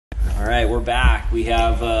right, we're back. We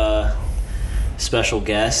have a special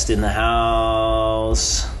guest in the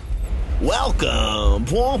house. Welcome.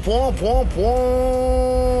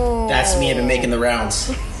 That's me. I've been making the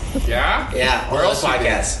rounds. Yeah? Yeah. Where else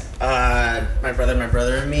podcasts? My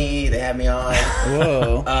brother and me. They had me on.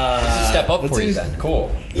 Whoa. Step up for you then.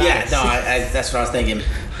 Cool. Yeah. Nice. No, I that's what I was thinking.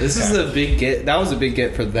 This is a big get. That was a big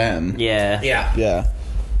get for them. Yeah. Yeah. Yeah.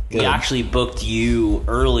 We actually booked you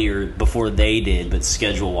earlier before they did, but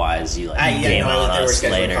schedule-wise, you came on us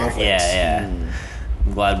later. Yeah.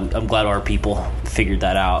 I'm glad our people figured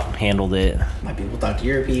that out, handled it. My people talk to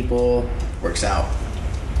your people. Works out.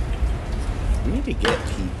 We need to get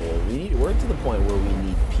people. We're to the point where we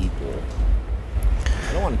need people.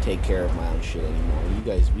 I don't want to take care of my own shit anymore. You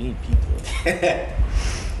guys, we need people.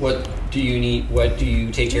 What do you need? What do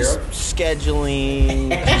you take care of? Scheduling,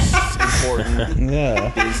 just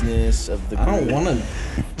important business of the group. I don't want to.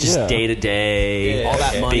 Just day-to-day, all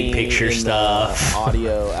that money big picture in stuff. The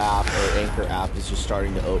audio app or Anchor app is just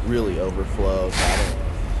starting to really overflow. So I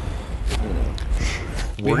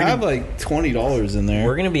don't, We have like $20 in there.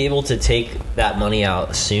 We're going to be able to take that money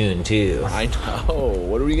out soon, too. I know.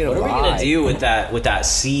 What are we gonna? What are we going to do with that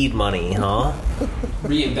seed money, huh?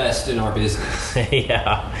 Reinvest in our business.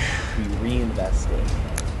 Yeah. We reinvest it.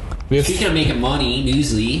 We have Speaking of making money,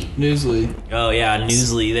 Newsly. Oh, yeah,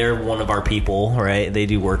 Newsly, they're one of our people, right? They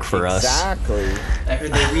do work for us. Exactly. I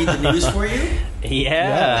heard they read the news for you.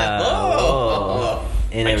 Yeah. Oh.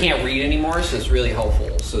 And I can't read anymore, so it's really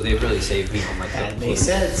helpful. So they've really saved me on my That time. makes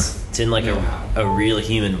sense. It's in like a real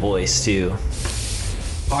human voice, too.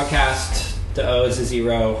 Podcast, the O is a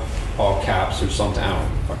 0, all caps or something. I don't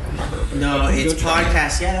fucking remember. No, it's Go try it.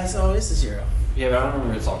 podcast. Yeah, that's always a 0. Yeah, but I don't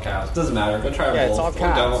remember it's all caps. Doesn't matter. Go try it. Yeah, it's both. all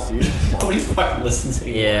Or caps, don't. dude. Nobody fucking listens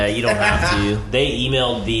anymore. Yeah, you don't have to. They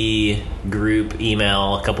emailed the group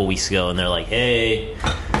email a couple weeks ago, and they're like, hey,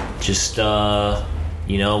 just, we'll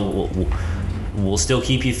still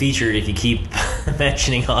keep you featured if you keep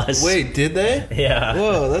mentioning us. Wait, did they? Yeah.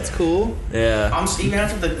 Whoa, that's cool. Yeah. I'm even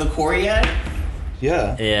after the Corey ad.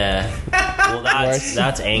 Yeah. Yeah. Well,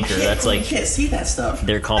 that's Anchor. That's You like can't see that stuff.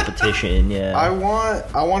 their competition. Yeah. I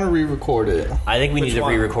want to re-record it. I think we need to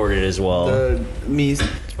one? re-record it as well. Me.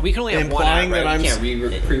 We can only have one Implying ad, right? that I'm You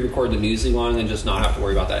can't pre-record the Newsly one and then just not have to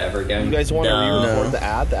worry about that ever again. You guys want to No. re-record No. the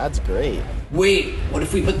ad? The ad's great. Wait, what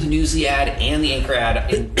if we put the Newsly ad and the Anchor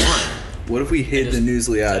ad in one? What if we hid the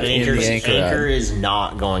Newsly ad in Anchor the Anchor ad? is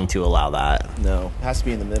not going to allow that. No, it has to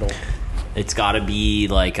be in the middle. It's got to be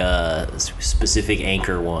like a specific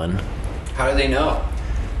Anchor one. How do they know? How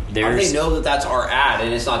do There's they know that that's our ad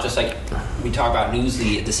and it's not just like we talk about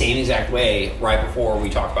Newsly the same exact way right before we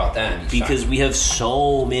talk about them? each because time? we have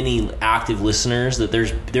so many active listeners that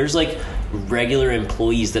there's like regular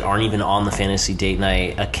employees that aren't even on the Fantasy Date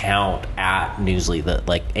Night account at Newsly that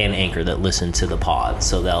like and Anchor that listen to the pod,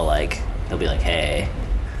 so they'll be like, hey,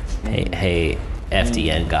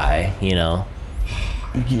 FDN guy, you know.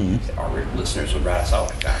 our listeners would rat us out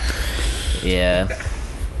like that. Yeah.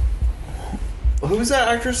 Who was that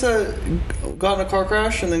actress that got in a car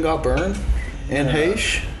crash and then got burned? Anne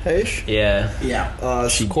Heche? Yeah. Yeah.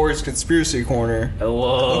 Corey's Conspiracy Corner.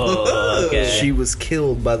 Whoa. Okay. She was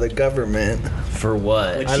killed by the government. For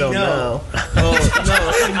what? I don't know.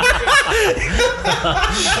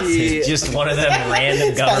 She Just one of them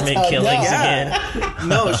random government killings again.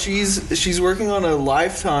 no, she's working on a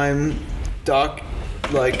Lifetime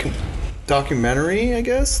documentary, I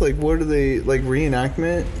guess. Like, what are they, like,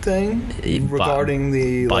 reenactment thing regarding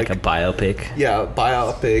the like a biopic. yeah,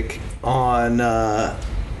 biopic on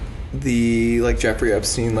the like Jeffrey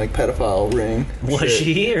Epstein like pedophile ring. Was shit.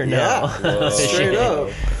 she or no? Yeah, straight up.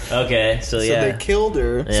 Okay, so So yeah. they killed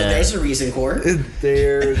her. Yeah. So there's a reason, Corey.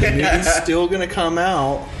 The movie's still gonna come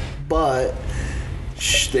out, but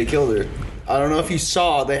they killed her. I don't know if you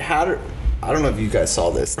saw. They had her. I don't know if you guys saw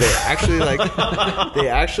this. They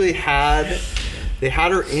actually had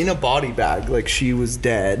her in a body bag, like she was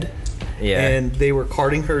dead. Yeah. And they were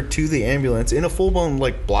carting her to the ambulance in a full-blown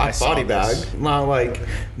like black body bag. Not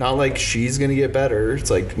like she's gonna get better.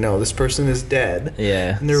 It's like, no, this person is dead.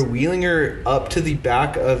 Yeah. And they're wheeling her up to the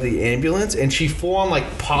back of the ambulance, and she full on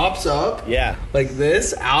like pops up. Yeah. Like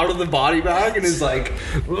this out of the body bag and is like,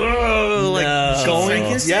 "Whoa," like No. going,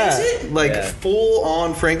 Frankenstein's it? like Yeah. full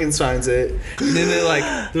on Frankenstein's it. And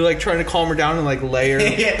then they're trying to calm her down and like lay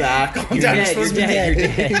her back. You're dead, you're dead, you're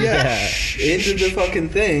dead. yeah, into the fucking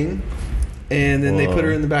thing. And then they put her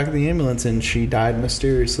Whoa. in the back of the ambulance, and she died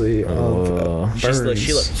mysteriously Whoa. of burns.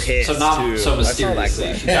 She looked pissed. So not too. so I saw that mysteriously.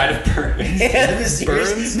 clip. She died of burns.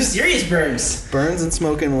 Burns? Mysterious burns. Burns and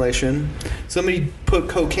smoke inhalation. Somebody put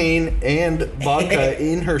cocaine and vodka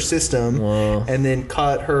in her system, Whoa. and then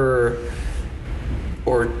cut her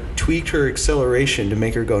or tweaked her acceleration to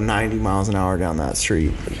make her go 90 miles an hour down that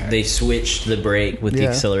street. They switched the brake with the Yeah.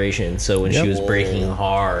 acceleration, so when Yep. she was braking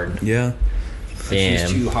hard, Yeah. She's damn.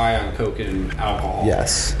 too high on coke and alcohol.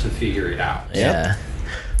 Yes. To figure it out. Yeah.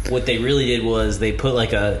 What they really did was they put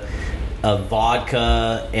like a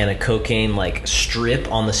vodka and a cocaine like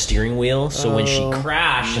strip on the steering wheel, so when she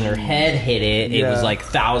crashed and her head hit it, it was Yeah. like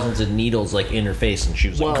thousands of needles like in her face, and she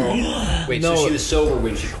was like, Wait, No. so she was sober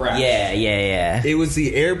when she crashed? yeah. It was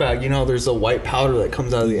the airbag. You know, there's a white powder that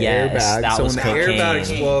comes out of the Yes, airbag. that So was when the cocaine. airbag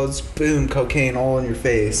explodes, boom, cocaine all in your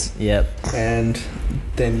face. Yep. And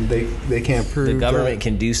then they can't prove The government that.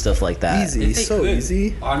 can do stuff like that. Easy. If they So could.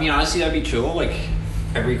 easy. I mean, honestly, that'd be chill. Like,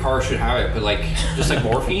 every car should have it, but like, just like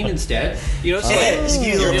morphine instead. You know, it's like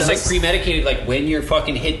you're just like pre-medicated. Like when you're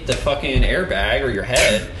fucking hit the fucking airbag or your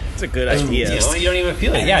head, It's a good you idea. know, you don't even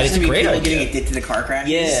feel it. Yeah, it's a great people idea. getting addicted to car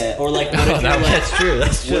crashes. Yeah, or like what if you're like, That's true.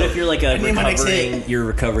 That's true. what if you're like a need my next recovering hit. you're a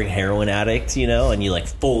recovering heroin addict, you know, and you like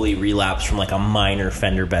fully relapse from like a minor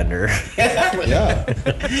fender bender. Yeah.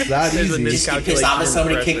 That There's a easy. mis- Get pissed off at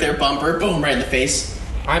somebody, kick their bumper, boom, right in the face.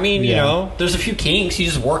 I mean, you Yeah. know, there's a few kinks. You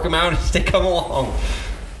just work them out as they come along.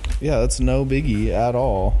 Yeah, that's no biggie at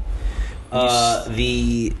all.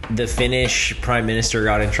 The Finnish prime minister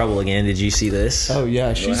got in trouble again. Did you see this? Oh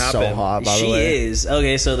yeah, she's so happened? hot. By the She way, is.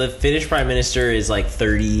 Okay, so the Finnish prime minister is like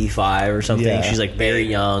 35 or something. Yeah. She's like very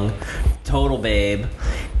young, total babe.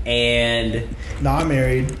 And not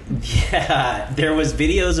married. yeah, there was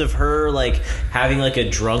videos of her like having like a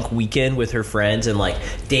drunk weekend with her friends and like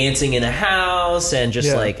dancing in a house and just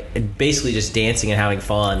Yeah. like basically just dancing and having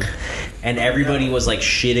fun. And everybody was like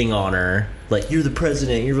shitting on her. Like, you're the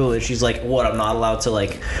president, you're the... She's like, what, I'm not allowed to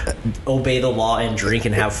like obey the law and drink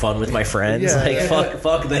and have fun with my friends? Yeah. Like,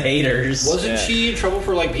 fuck the haters. Wasn't she in trouble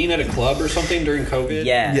for like being at a club or something during COVID?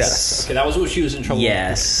 Yes. Yes. Okay, that was what she was in trouble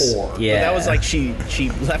Yes. for. Yeah. But that was like she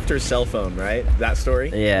left her cell phone, right? That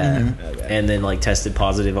story. Yeah. Okay. And then like tested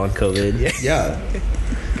positive on COVID. Yeah,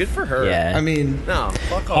 Good for her. Yeah. I mean, No,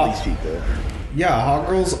 fuck all these people. yeah, hot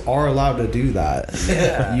girls are allowed to do that.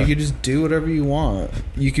 You could just do whatever you want.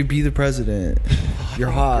 You could be the president. You're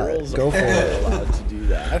hot. Girls Go for are it. allowed to do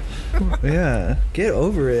that. Yeah, get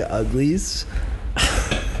over it, uglies.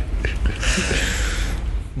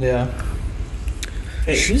 Yeah.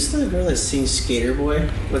 Hey, who's the girl that sings Skater Boy?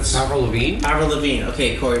 What's Avril Lavigne? Avril Lavigne.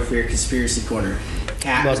 Okay, Corey, for your conspiracy corner.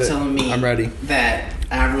 Kat Love was it. telling me I'm ready. that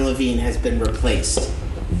Avril Lavigne has been replaced.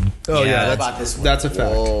 Oh Yeah. yeah, About this one. that's a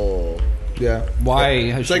fact. Oh, Yeah. Why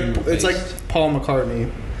has It's she like been it's like replaced? Paul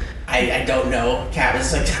McCartney. I don't know. Kat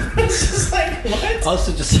was like, it's just like, what?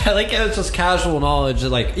 Also, just like it's just casual knowledge.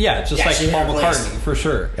 Like, yeah, it's just Yeah, like she Paul replaced- McCartney for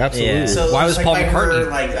sure. Absolutely. Yeah. So Why it was like, Paul like McCartney?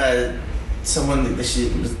 Her, like someone that she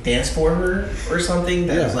was dance for her or something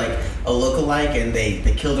that Yeah. was like a lookalike, and they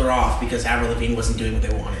killed her off because Avril Lavigne wasn't doing what they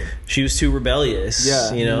wanted. She was too rebellious.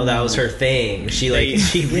 Yeah. You know, that was her thing. She like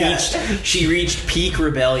Yeah. she reached peak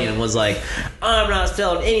rebellion, was like, I'm not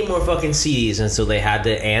selling any more fucking CDs. And so they had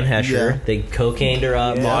to Ann Hesher. Yeah. They cocained her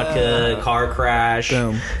up, Yeah. vodka, car crash,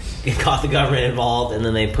 Boom. got the government involved, and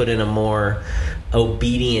then they put in a more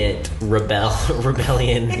obedient rebellious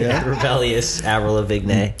Avril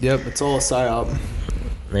Lavigne. Yep, it's all a psyop.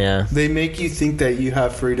 Yeah. They make you think that you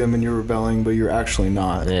have freedom and you're rebelling, but you're actually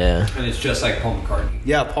not. Yeah. And it's just like Paul McCartney.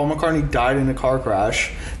 Yeah, Paul McCartney died in a car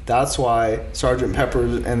crash. That's why Sgt.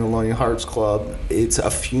 Pepper's and the Lonely Hearts Club, it's a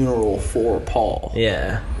funeral for Paul.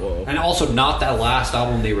 Yeah. whoa. And also, not that last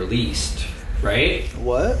album they released, right?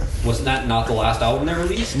 What? Wasn't that not the last album they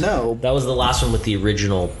released? No. That was the last one with the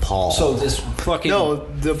original Paul. So this fucking No,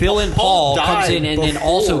 the Phil and Paul Paul comes died in and then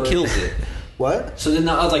also before. kills it. What? So then,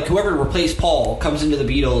 like, whoever replaced Paul comes into the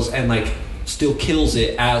Beatles and like still kills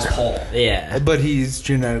it as Paul. yeah. But he's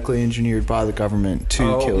genetically engineered by the government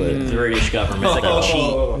to kill it. The British government, like a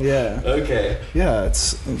cheat. Yeah. Okay. Yeah,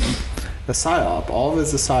 it's a psyop. All of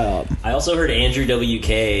it's a psyop. I also heard Andrew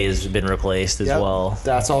WK has been replaced as Yep, well.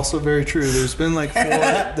 that's also very true. There's been like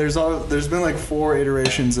four. there's been like 4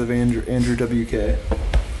 iterations of Andrew WK.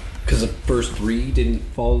 Because the first 3 didn't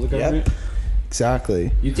follow the government.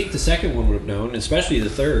 Exactly. You'd think the second one would have known, especially the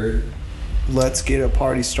third. Let's get a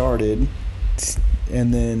party started,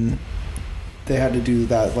 and then they had to do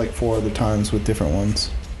that like 4 other times with different ones.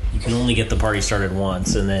 You can only get the party started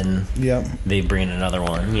once, and then Yep. they bring in another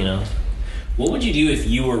one. You know, what would you do if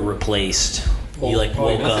you were replaced? You like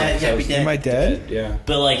Probably woke nothing. up, Yeah, be dead. Am I dead? Yeah.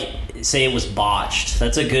 but like say it was botched.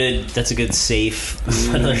 That's a good safe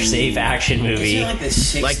another safe action movie. Isn't it like the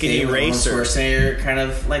 6 Like an day Eraser. Schwarzenegger kind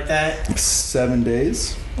of like that? 7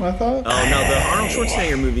 days, I thought. Oh no, the Arnold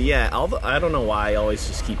Schwarzenegger movie. Yeah, I don't know why I always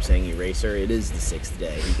just keep saying Eraser. It is the 6th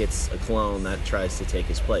day. He gets a clone that tries to take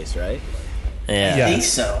his place, right? Yeah. Yeah. I think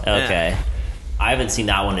so. Okay. I haven't seen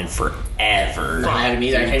that one in forever. I haven't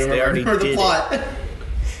either. I can't They already remember the did plot.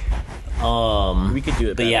 We could do it.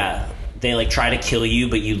 But better. yeah, they like try to kill you,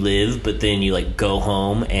 but you live. But then you like go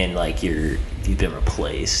home and like you've been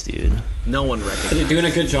replaced, dude. No one Are recognizes. they doing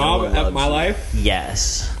a good job one at loves My you. Life?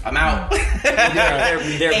 Yes, I'm out.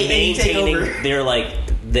 they're Hey, take maintaining. over. They're like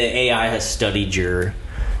the AI has studied and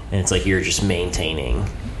it's like you're just maintaining.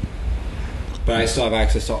 But I still have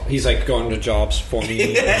access to. He's like going to jobs for me.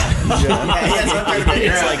 It's like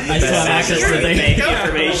I still have access to the bank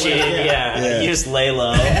information. Yeah. You just lay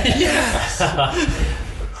low.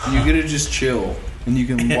 You get to just chill and you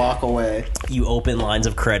can walk away. You open lines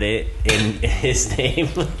of credit in his name,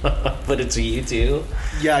 but it's you too.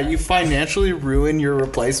 Yeah, you financially ruin your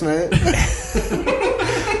replacement.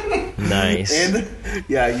 Nice. And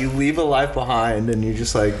yeah, you leave a life behind and you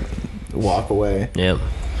just like walk away. Yep.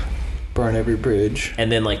 Burn every bridge.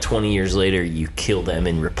 And then like 20 years later, you kill them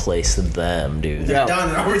and replace them, dude. Yeah.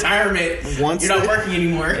 Done. No retirement. Once You're not they- working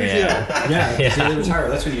anymore. Yeah. Yeah, so they retire.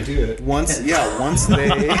 That's when you do it. Once they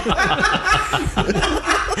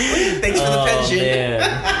Thanks for the pension.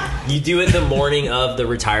 Man. You do it the morning of the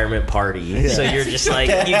retirement party. So you're just like,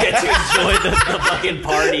 you get to enjoy the fucking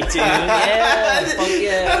party too. Yeah, fuck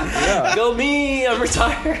yeah. Go me, I'm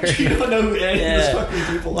retired. You don't know who any Yeah. of those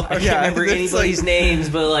fucking people are. I can't Yeah, remember that's anybody's like- names,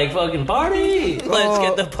 but like fucking party. Let's Oh.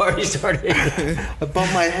 get the party started. I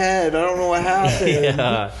bumped my head. I don't know what happened.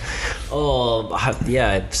 Yeah. Oh, yeah.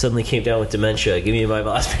 I suddenly came down with dementia. Give me my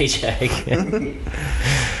last paycheck.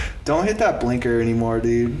 Don't hit that blinker anymore,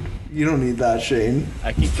 dude. You don't need that, Shane.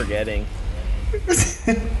 I keep forgetting.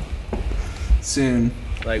 Soon.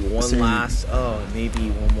 Like one Same. last. Oh, maybe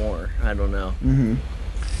one more. I don't know.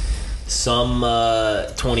 Some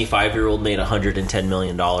 25-year-old made $110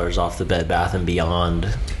 million off the Bed Bath & Beyond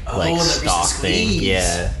like the stock recent thing. squeeze.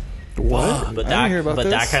 Yeah. What? But I that didn't hear about but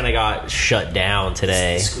this. that kind of got shut down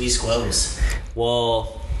today. Squeeze close.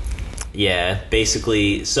 Well, yeah,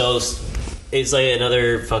 basically, so it's like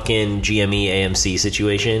another fucking GME AMC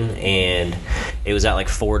situation, and it was at like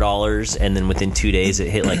 $4, and then within 2 days it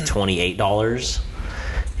hit like $28,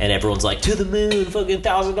 and everyone's like, to the moon, fucking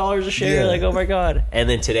 $1,000 a share, Yeah. like, oh my god. And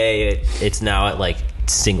then today it's now at like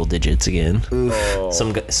single digits again. Oh.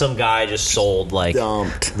 Some guy just sold like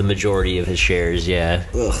Dumped. the majority of his shares. Yeah.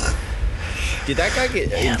 Ugh. Did that guy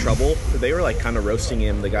get in trouble? They were like kind of roasting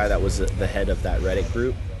him, the guy that was the head of that Reddit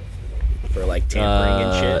group, for like tampering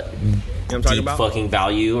and shit. You know what I'm talking Deep about? fucking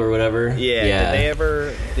value or whatever. Yeah. Did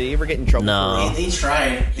they ever get in trouble? No. For it? They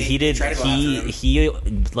tried. He did. Tried to go after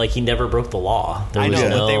him. He never broke the law. There I was know,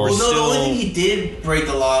 no, but they were Well, no, the only still- thing he did break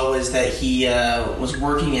the law was that he was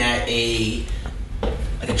working at a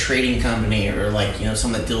trading company or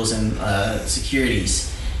someone that deals in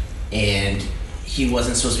securities, and he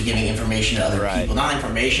wasn't supposed to be giving information to other Right. people. Not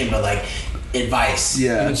information, but like advice.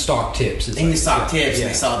 Yeah. Even stock tips. It's Even like- stock tips, yeah.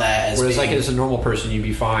 and they saw that as Whereas, like, being- as a normal person, you'd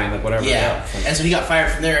be fine, like, whatever. yeah. And so he got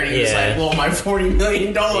fired from there, and he was Yeah. like, "Well, my $40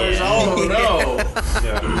 million. Oh no!"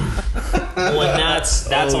 Well, and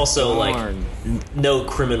that's Oh, also like darn. no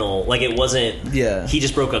criminal. Like it wasn't. Yeah. He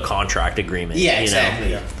just broke a contract agreement. Yeah, you know?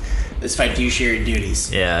 exactly. It's fiduciary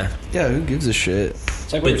duties. Yeah. Yeah, who gives a shit?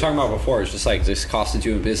 It's like what we were talking about before. It's just like this cost of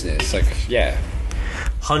doing business. Like, yeah.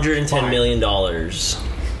 $110 million.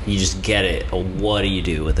 You just get it. What do you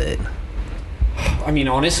do with it? I mean,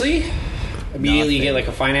 honestly, immediately you Nothing. get like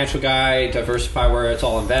a financial guy, diversify where it's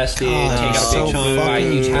all invested, take out a so big chunk, buy a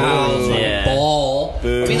huge fucking house, good. Yeah. ball. I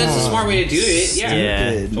mean, that's a smart way to do it. Yeah.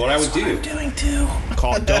 Yeah. That's what I would do. Doing too.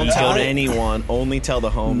 Don't You tell got it. anyone. Only tell the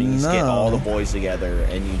homies. Get No. all the boys together,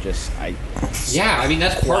 and you just Yeah, I mean,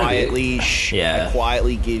 that's part of it. quietly, Yeah. I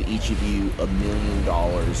quietly give each of you $1 million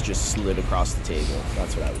just slid across the table.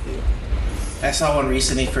 That's what I would do. I saw one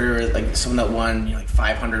recently for like someone that won like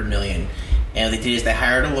 $500 million, and what they did is they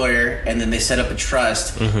hired a lawyer and then they set up a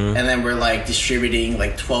trust, and then we're like distributing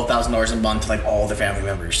like $12,000 a month to like all the family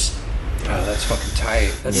members. Oh, that's fucking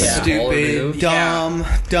tight. That's Yeah. a baller move. Dumb.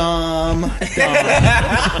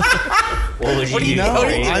 What would you do? No,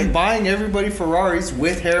 Corey? I'm buying everybody Ferraris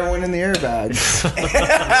with heroin in the airbags.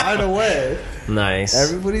 Right away. Nice.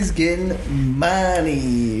 Everybody's getting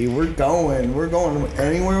money. We're going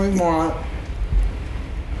anywhere we want.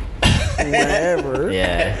 wherever,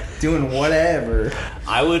 Yeah. doing whatever.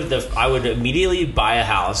 I would immediately buy a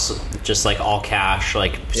house, just like all cash,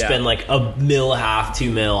 like Yeah. spend like $1.5 million,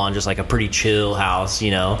 $2 million on just like a pretty chill house,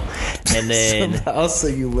 you know, and then Some house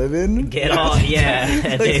that you live in. get on, yeah, and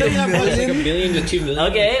Like then, Yeah, but it's like $1 million to $2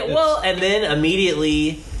 million. okay, well, and then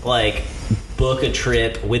immediately like book a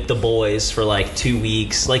trip with the boys for like 2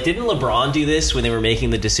 weeks. Like, didn't LeBron do this when they were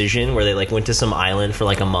making the decision where they like went to some island for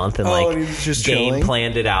like a month and Oh, like and he was just game chilling?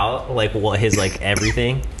 planned it out, like what his like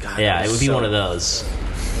everything. God, Yeah, that it would was be so- one of those.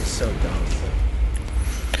 It's so dumb.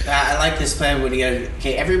 I like this plan. When you get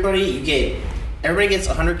everybody gets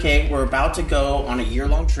 100K. We're about to go on a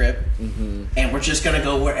year-long trip, and we're just gonna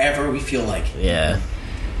go wherever we feel like. Yeah.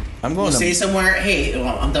 I'm going We'll stay to somewhere. Hey,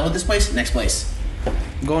 well, I'm done with this place. Next place.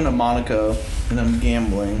 Monaco and I'm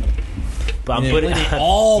gambling. But I'm Yeah. putting Putting it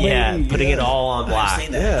all, yeah, baby. putting it all on I'm black.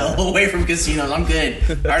 staying the Yeah. hell away from casinos. I'm good.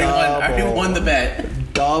 I already won the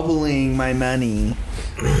bet. Doubling my money.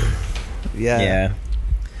 Yeah. Yeah.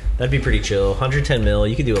 That'd be pretty chill. 110 mil,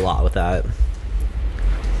 you could do a lot with that.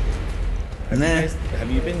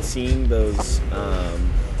 Have you been seeing those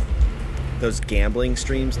gambling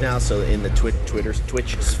streams now? So in the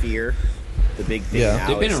Twitch sphere, the big thing Yeah. now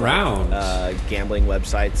They've been is, around. gambling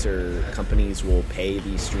websites or companies will pay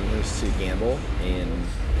these streamers to gamble and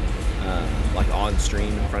like on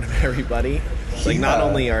stream in front of everybody. Like not Yeah.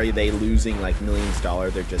 only are they losing like millions of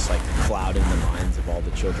dollars, they're just like clouding the minds of all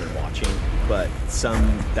the children watching. But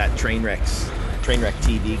that Trainwreck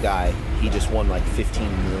TV guy, he just won like 15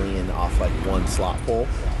 million off like one slot pull.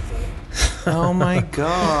 Oh my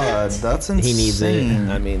god, that's insane. He needs it.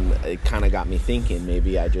 I mean, it kind of got me thinking.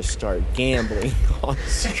 Maybe I just start gambling on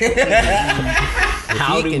stream.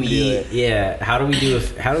 How he do can we? do it. Yeah. How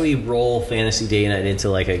do we roll Fantasy Day Night into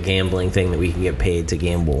like a gambling thing that we can get paid to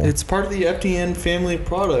gamble? It's part of the FTN family of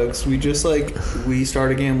products. We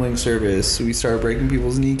start a gambling service. We start breaking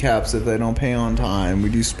people's kneecaps if they don't pay on time. We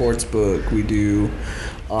do sportsbook. We do.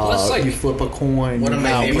 Plus, like, you flip a coin. One of my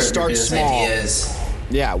No, we favorite start business small. ideas.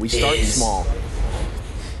 Yeah, we start Is- small.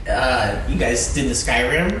 You guys did the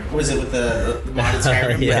Skyrim? Was it with the modded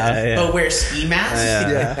Skyrim? Yeah. But wear ski masks?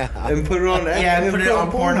 Yeah, and put it on. Yeah, put it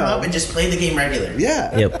on Pornhub and just play the game regular.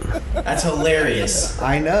 Yeah. Yep. That's hilarious.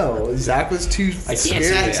 I know. Zach was too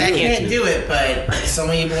scared. I to do it. can't do it, but some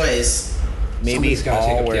of you boys. Maybe Somebody's gotta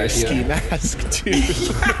take all up the wear a idea. ski mask too.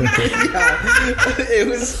 It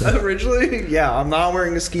was originally. Yeah, I'm not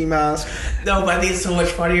wearing a ski mask. No, but I think it's so much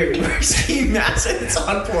funnier if you wear a ski mask and it's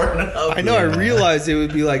on Pornhub. I know. I realized it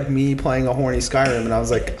would be like me playing a horny Skyrim, and I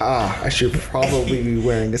was like, I should probably be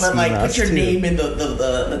wearing a ski But like, mask put your too. name in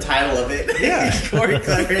the title of it. Yeah. Corey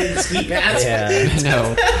Clever and ski mask. Yeah.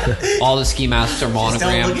 No. All the ski masks are Just don't look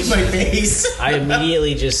at monograms. my face. I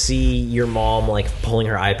immediately just see your mom like pulling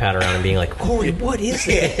her iPad around and being like, Corey, what is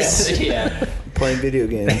this? Yeah. Playing video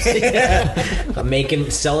games. I'm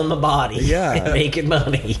selling my body. Yeah. And making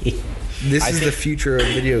money. This I is the think- future of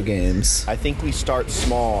video games. I think we start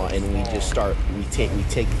small and we just we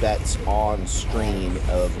take bets on stream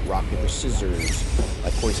of rock paper scissors.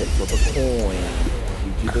 Like Corey said, flip a coin.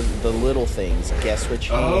 We do the little things. Guess which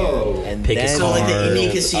hand, and Pick a then So like the Card.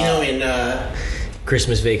 Indian casino in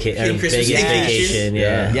Christmas vacation. Christmas Vegas vacation. vacation.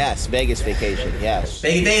 Yeah. yes, Vegas vacation. Yes.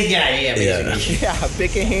 Vegas, yeah, basically. Yeah,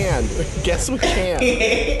 pick a hand. Guess which hand.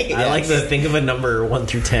 I like to think of a number 1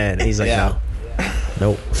 through 10. He's like, Yeah. no.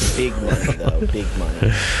 Nope. Big money though. Big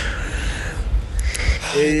money.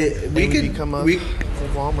 We And could become a we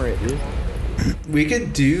conglomerate, dude. we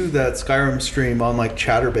could do that Skyrim stream on like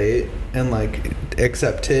ChatterBait and like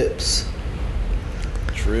accept tips.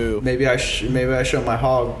 True. Maybe I show my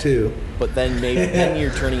hog too. But then then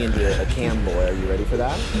you're turning into a cam boy. Are you ready for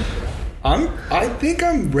that? I think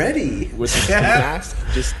I'm ready. With the ski mask,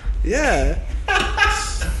 just Yeah. Look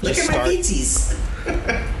at my start- beatsies.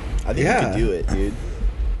 I think Yeah. you could do it, dude.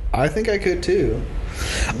 I think I could too.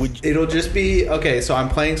 It'll just be okay. So I'm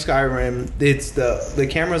playing Skyrim. It's the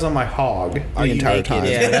camera's on my hog Are the you entire naked? time.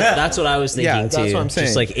 Yeah, that's what I was thinking Yeah, too. that's what I'm saying.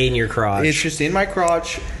 Just like in your crotch. It's just in my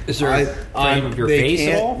crotch. Is there a frame of your they face at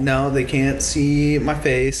can't- all? No, they can't see my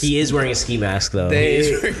face. he is wearing a ski mask though.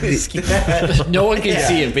 No one can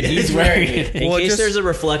see it, but he's wearing it. in Well, case just- there's a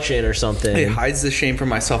reflection or something. It hides the shame from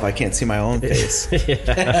myself. I can't see my own face.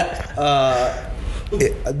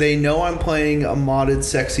 They know I'm playing a modded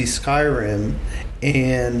sexy Skyrim,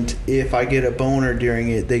 and if I get a boner during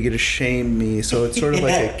it, they get to shame me. So it's sort of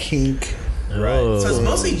like a kink. Oh. So it's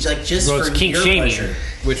mostly like just Well, for it's kink your shaming, pleasure.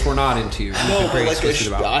 which we're not into. No, We're but very like explicit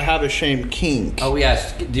about. I have a shame kink. Oh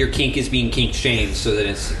yes, your kink is being kink shamed, so that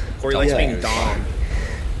it's Corey likes Yeah. being Dom.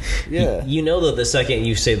 Yeah. You know that the second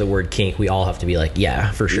you say the word kink, we all have to be like,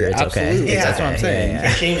 yeah, for sure, Yeah, it's okay. absolutely. It's That's what I'm okay. saying.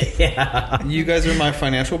 Yeah, Shame it. yeah. You guys are my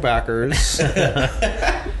financial backers.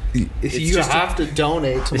 If you just have to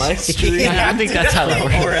donate to my stream, I think that's how that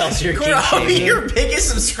works. Or else you're Bro, kink shaming. your biggest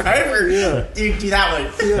subscriber. Yeah. Dude, do that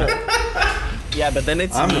one. Yeah, but then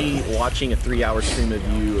it's me watching a 3-hour stream of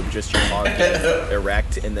you of just your hog getting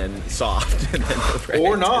erect and then soft and then erect.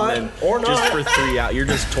 Or not. And then Or just not. for 3 hours. You're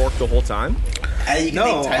just torqued the whole time? You can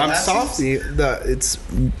no, take time I'm lapses. softy.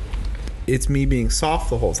 It's me being soft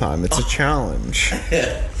the whole time. It's a challenge.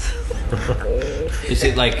 Is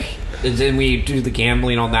it like? Then we do the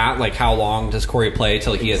gambling on that. Like, how long does Corey play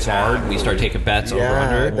till he gets hard? We start taking bets over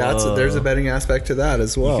under. There's a betting aspect to that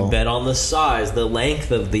as well. You can bet on the size, the length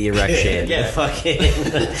of the erection, Yeah. the fucking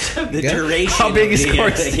the Yeah. duration. How big of is the-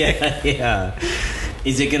 Corey's Yeah.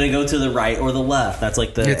 Is it gonna go to the right or the left? That's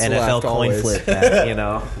like the It's NFL left coin always. flip bet, you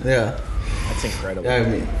know. Yeah. That's incredible. I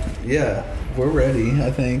mean, yeah, we're ready. I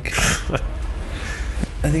think.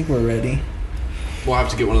 I think we're ready. We'll have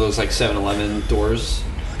to get one of those like 7-Eleven doors,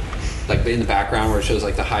 like in the background where it shows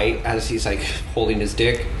like the height as he's like holding his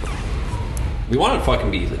dick. We want to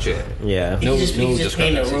fucking be legit. Yeah. You just paint a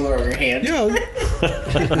discrepancy. ruler on your hand. Yeah,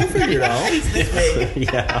 we'll figure it out. It's this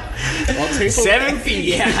big. Yeah. I'll take 7 feet.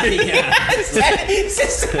 Yeah. Yeah.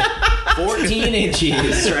 14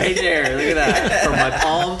 inches right there. Look at that. From my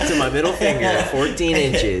palm to my middle finger. 14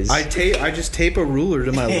 inches. I just tape a ruler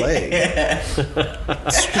to my leg.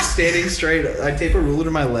 Just standing straight. I tape a ruler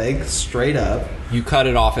to my leg straight up. You cut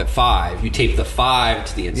it off at 5. You tape the 5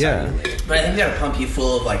 to the inside. Yeah. Of your leg. But I think they gotta pump you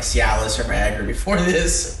full of like Cialis or Viagra before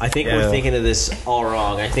this. I think Yeah. we're thinking of this all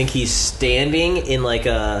wrong. I think he's standing in like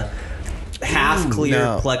a half clear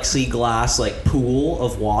no. plexiglass like pool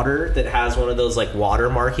of water that has one of those like water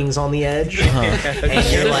markings on the edge.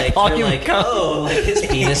 And you're like, oh, like his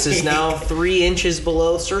penis is now 3 inches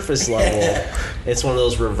below surface level. It's one of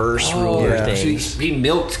those reverse ruler yeah. things. Be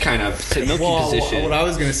milked kind of to milky Well, position. what I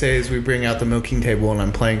was gonna say is we bring out the milking table and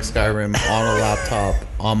I'm playing Skyrim on a laptop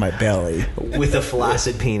on my belly. With a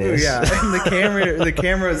flaccid penis. Yeah, and the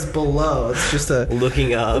camera is below. It's just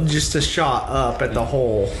Looking up. a shot up at the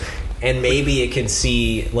hole. And maybe it can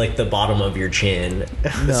see like the bottom of your chin.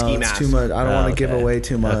 No, ski it's mask. too much. I don't want to give Okay. away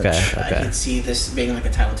too much. Okay. I can see this being like a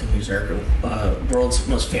title to Berserker, world's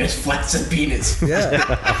most famous flaccid penis.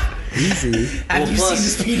 Yeah, easy. Have you plus- seen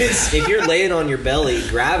this penis? If you're laying on your belly,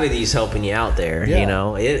 gravity's helping you out there. Yeah. You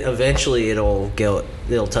know, it'll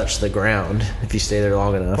touch the ground if you stay there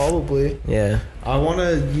long enough. Probably. Yeah. I want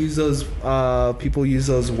to use those. People use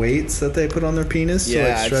those weights that they put on their penis to Yeah,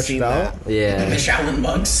 like I've stretch seen it out. The Yeah. Shaolin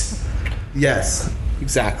monks. Yes,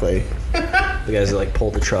 exactly. The guys that like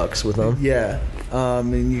pull the trucks with them. Yeah.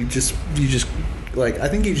 And you just like I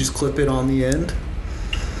think you just clip it on the end.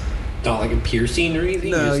 Not like a piercing or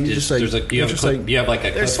anything. No, you just, like- there's like you you have, just, clip, like- you have like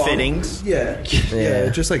a There's clip on. fittings. Yeah. Yeah.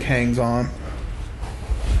 It just like hangs on.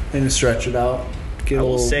 And you stretch it out. Get I a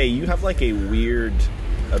will little. say, you have like a weird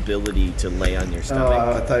ability to lay on your I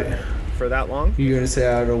stomach thought for that long. you were gonna say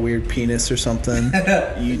I had a weird penis or something. You do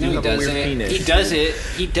No, he have a weird doesn't. penis. He does it.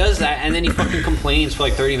 He does that, and then he fucking complains for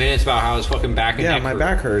like 30 minutes about how his fucking back and Yeah, neck my hurt.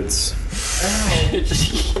 back hurts,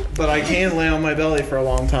 but I can lay on my belly for a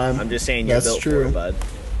long time. I'm just saying you're That's built true. for it, bud.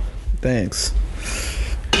 Thanks.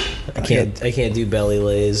 I can't do belly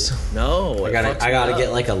lays. No, I gotta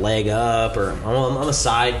get like a leg up, or I'm a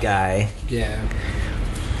side guy. Yeah.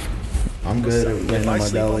 I'm good at If laying I on my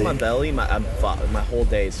sleep belly. on my belly, my whole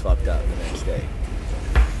day is fucked up the next day.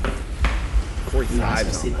 Corey I thrives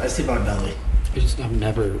on sleep, I sleep on my belly.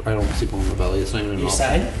 I don't sleep on my belly. It's not even an Your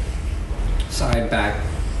option. side? Side, back.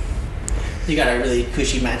 You got a really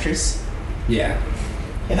cushy mattress? Yeah.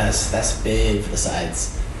 Yeah, that's big for the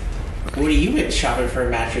sides. Woody, you went shopping for a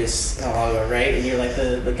mattress not long ago, right? And you're like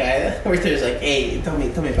the guy that where there's like, hey, tell me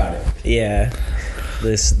about it. Yeah.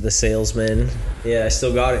 The salesman. Yeah, I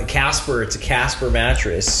still got it. Casper. It's a Casper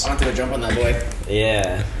mattress. I'll have to go jump on that boy.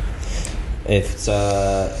 Yeah. It's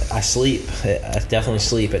I sleep. I definitely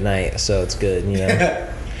sleep at night, so it's good, you know.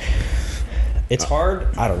 It's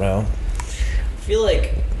hard. I don't know. I feel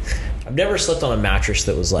like I've never slept on a mattress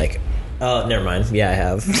that was like, oh, never mind. Yeah, I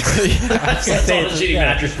have. I've slept on a shitty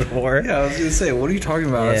mattress before. Yeah, I was gonna say, what are you talking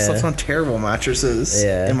about? I Yeah. slept on terrible mattresses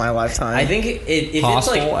Yeah. in my lifetime. I think if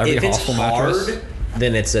Hostel, it's like every if it's hostel hard, mattress.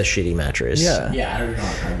 then it's a shitty mattress. Yeah. Yeah, I don't know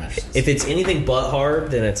hard mattresses. If it's anything but hard,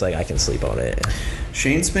 then it's like I can sleep on it.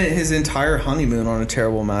 Shane spent his entire honeymoon on a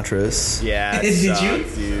terrible mattress. Yeah, it Did you?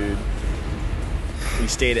 sucked, dude. We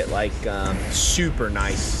stayed at like super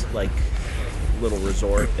nice like little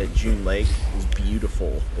resort at June Lake. It was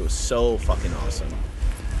beautiful. It was so fucking awesome.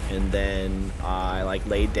 and then I like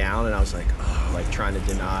laid down and I was like, oh, like trying to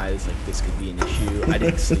deny this could be an issue. I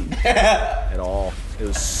didn't sleep at all. It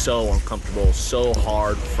was so uncomfortable, so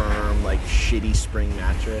hard, firm, like shitty spring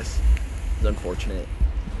mattress. It was unfortunate,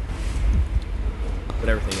 but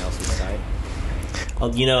everything else was tight.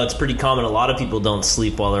 Well, you know, it's pretty common. A lot of people don't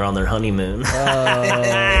sleep while they're on their honeymoon.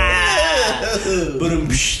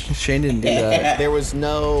 Shane didn't do that. There was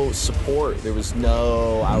no support. There was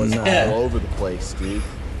no. I was all over the place, dude.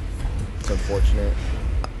 It's unfortunate.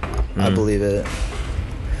 I believe it.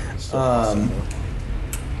 So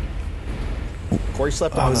Corey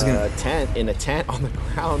slept on a tent on the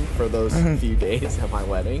ground for those few days at my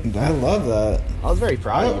wedding. I love that. I was very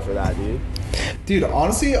proud of you for that, dude. Dude,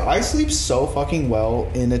 honestly, I sleep so fucking well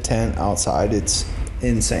in a tent outside. It's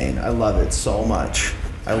insane. I love it so much.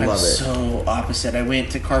 I love it. So opposite. I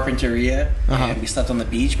went to Carpinteria and we slept on the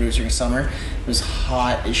beach, but it was during summer. It was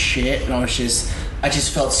hot as shit, and I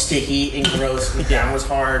just felt sticky and gross. The down was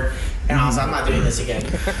hard, and I was like, I'm not doing this again.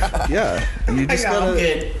 Yeah, you just I'm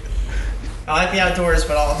good. I like the outdoors,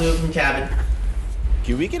 but I'll do it from cabin.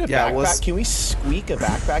 Can we get a backpack? Can we squeak a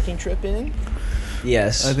backpacking trip in?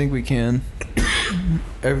 Yes. I think we can.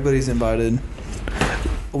 Everybody's invited.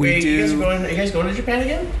 Wait, you guys going to Japan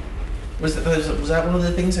again? Was that one of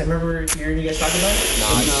the things I remember hearing you guys talking about?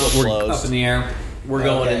 No, it's still closed. Up in the air. We're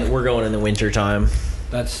going in the winter time.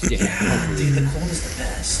 That's Dude, the cold is the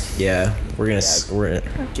best. Yeah, we're gonna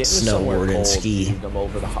Getting somewhere snowboard and cold, ski. dude, I'm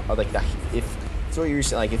over if it's what you're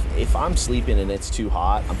saying. Like if I'm sleeping and it's too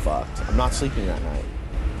hot, I'm fucked. I'm not sleeping that night.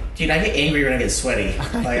 Dude, I get angry when I get sweaty.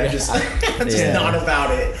 Like I'm just not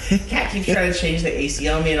about it. Cat keeps trying to change the AC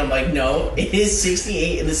on me, and I'm like, no, it is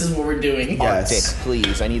 68, and this is what we're doing. Yes. Arctic,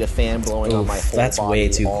 please. I need a fan blowing on my whole That's body way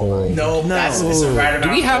too all cold. night. No, that's right about. Do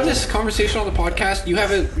we have cold. this conversation on the podcast?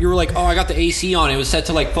 You were like, oh, I got the AC on. It was set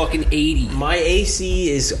to like fucking 80. My AC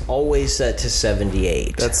is always set to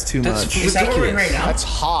 78. That's too That's much. Is that what we're in right now? That's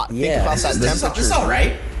hot. Yeah. Think about that This temperature. is all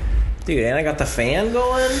right. Dude, and I got the fan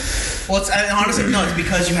going. Well, honestly, no, it's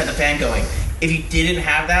because you had the fan going. If you didn't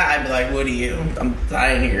have that, I'd be like, what are you? I'm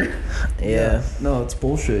dying here. Yeah. No, it's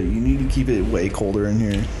bullshit. You need to keep it way colder in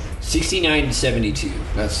here. 69 to 72.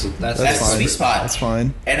 That's That's the fine. sweet spot. That's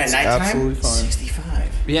fine. And at It's nighttime, absolutely fine.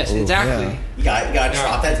 65. yes, exactly. yeah. You got to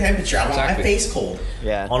drop that temperature. I want my Exactly. face cold.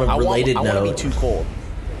 Yeah. On a related I want note- to be too cold.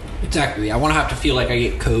 Exactly. I want to have to feel like I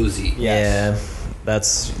get cozy. Yes. Yeah.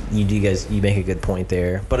 That's you make a good point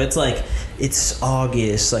there. But it's like it's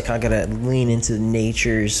August, like I gotta lean into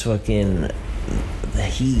nature's fucking the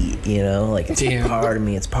heat, you know? Like it's Damn. part of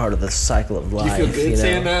me, it's part of the cycle of Do life. you feel good you know?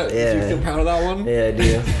 saying that? Yeah. Do you feel proud of that one? Yeah, I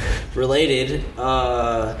do. Related,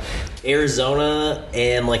 Arizona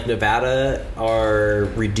and like Nevada are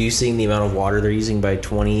reducing the amount of water they're using by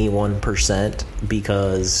 21%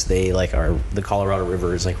 because they like the Colorado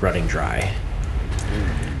River is like running dry.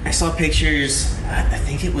 I saw pictures. I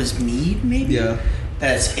think it was Mead, maybe. Yeah.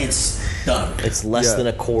 It's done. It's less Yeah. than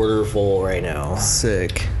a quarter full right now.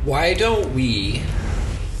 Sick. Why don't we?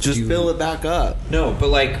 Just fill it back up. No, but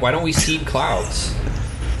like, why don't we seed clouds?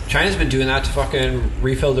 China's been doing that to fucking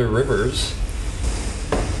refill their rivers.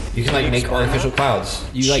 You can like make artificial clouds.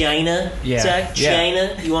 You like, China? Yeah. Zach, Yeah.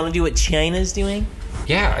 China? You want to do what China's doing?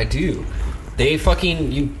 yeah, I do. They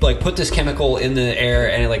fucking you like put this chemical in the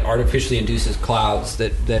air and it like artificially induces clouds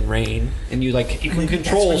that then rain, and you can That's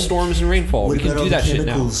control when- storms and rainfall. We can do that shit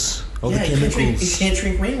now. All Yeah, the you chemicals. can't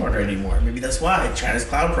drink rainwater anymore. Maybe that's why China's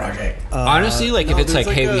cloud project. Honestly, like if no, it's like,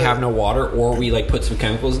 there's hey, like we a- have no water, or we like put some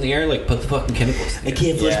chemicals in the air, like put the fucking chemicals. In I the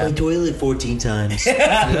can't flush Yeah. my toilet 14 times.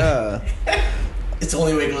 Yeah. It's the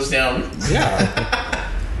only way it goes down. air. Yeah.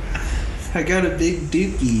 I got a big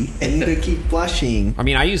dookie. I need to keep flushing. I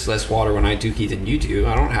mean, I use less water when I dookie than you do.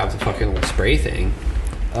 I don't have the fucking spray thing.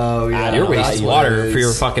 Oh, yeah. You're that's wasting what water it for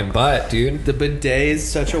your is. fucking butt, dude. The bidet is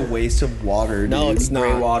such a waste of water, No, dude. it's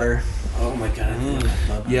Gray not. water. Oh my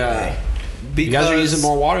god. Yeah. Because, You guys are using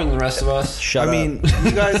more water than the rest of us. Shut I up. mean,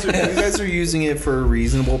 you guys are using it for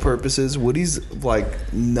reasonable purposes. Woody's like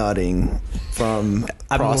nutting from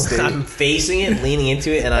prostate. I'm facing it, leaning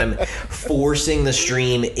into it, and I'm forcing the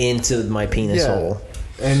stream into my penis Yeah. hole.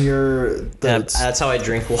 And you're That's how I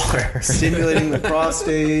drink water. stimulating the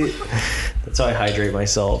prostate. That's how I hydrate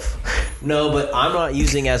myself. No, but I'm not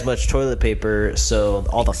using as much toilet paper, so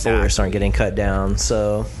all the forests aren't getting cut down.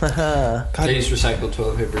 So, I use recycled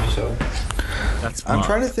toilet paper, so That's I'm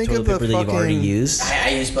trying to think toilet of the paper that you've already fucking. used. I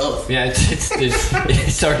use both. yeah,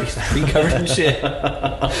 it's already been covered in shit.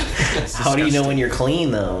 How do you know when you're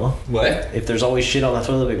clean though? What? If there's always shit on the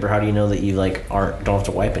toilet paper, how do you know that you like don't have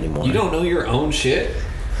to wipe anymore? You don't know your own shit?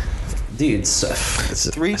 dude.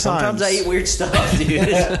 Three Sometimes times. I eat weird stuff,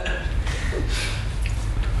 dude.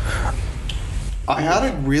 I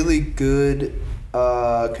had a really good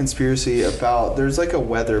conspiracy about. There's like a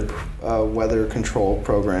weather control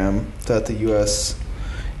program that the U.S.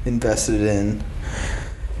 invested in,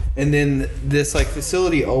 and then this like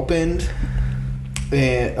facility opened,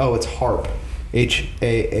 and it's HAARP,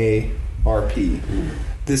 HAARP.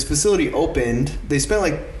 This facility opened. They spent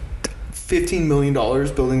like $15 million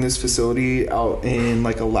building this facility out in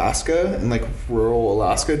like Alaska, in like rural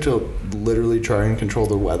Alaska, to literally try and control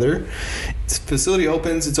the weather. This facility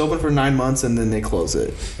opens, it's open for 9 months, and then they close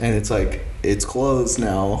it. And it's like, it's closed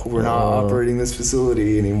now. We're not operating this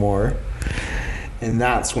facility anymore. And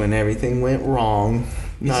that's when everything went wrong.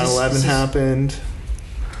 9/11 happened.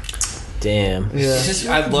 Damn. Yeah. Is this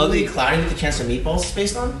I love the Cloudy with the Chance of Meatballs is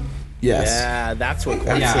based on? Yes. Yeah, that's what.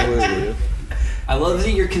 Absolutely. I love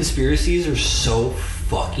that your conspiracies are so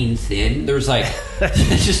fucking thin. There's like,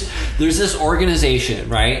 there's this organization,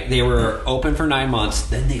 right? They were open for 9 months,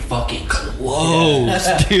 then they fucking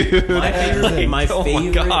closed, dude. My favorite Oh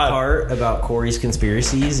my God. part about Corey's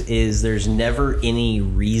conspiracies is there's never any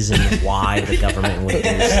reason why the government would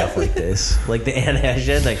do stuff like this. Like the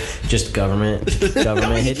anti like just government You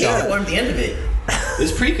hit can't y'all. warm the end of it.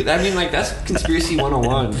 It's pretty good. I mean, like, that's conspiracy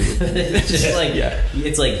 101, dude. It's just like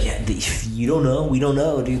it's like you don't know, we don't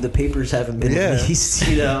know, dude. The papers haven't been released,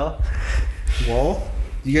 you know. Well,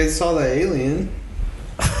 you guys saw that alien.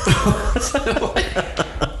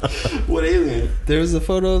 What alien? There was a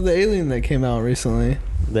photo of the alien that came out recently.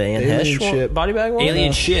 The Anne alien Hesh ship. body bag one.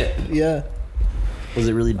 Alien ship. Yeah. Was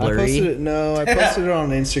it really I posted blurry? it. No, I posted it on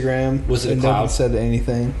Instagram. Was it a and no one cloud? said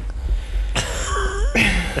anything.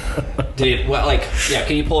 Did it, well, like, yeah,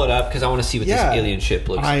 can you pull it up? Because I want to see what this alien ship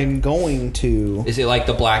looks like. I'm going to. Is it like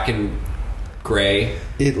the black and gray?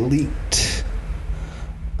 It leaked.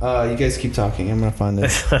 You guys keep talking. I'm gonna find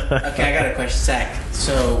it. Okay, I got a question, Zach.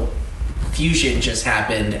 So, fusion just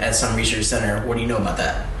happened at some research center. What do you know about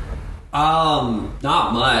that?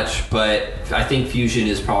 Not much, but I think fusion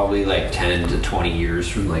is probably like 10 to 20 years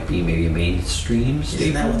from like being maybe a mainstream Isn't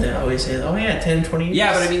staple. that what they always say? Oh yeah, 10, 20 years.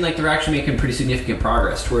 Yeah, but I mean, like, they're actually making pretty significant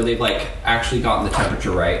progress to where they've like actually gotten the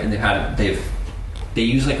temperature right, and they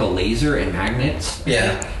use like a laser and magnets.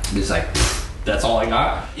 Yeah. It's like, that's all I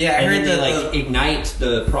got. Yeah, I and heard then they that like ignite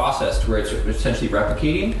the process to where it's essentially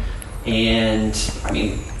replicating, and I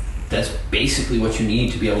mean, that's basically what you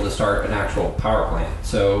need to be able to start an actual power plant.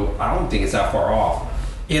 So I don't think it's that far off.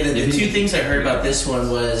 Yeah, the two things I heard about this one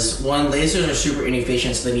was, one, lasers are super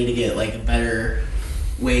inefficient, so they need to get like a better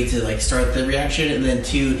way to like start the reaction, and then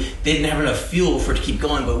two, they didn't have enough fuel for it to keep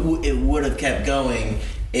going, but it would have kept going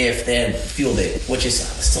if they had fueled it, which is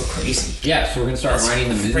still crazy. Yeah, so we're gonna start That's mining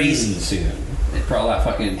the moon crazy. soon. For all that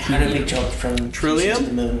fucking How did they jump from Trillium? to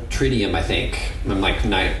the moon? tritium, I think. I'm like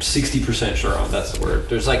 60% sure on that's the word.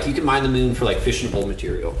 There's like, you can mine the moon for like fissionable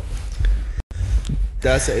material.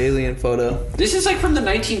 That's an alien photo. This is like from the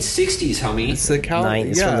 1960s, homie. It's the It's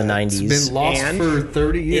from the 90s. It's been lost And for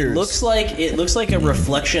 30 years. It looks like a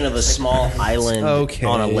reflection of a small island Okay.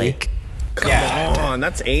 on a lake. Come on,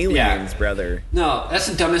 that's aliens, brother. No, that's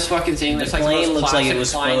the dumbest fucking thing. The It's like plane the most looks like it classic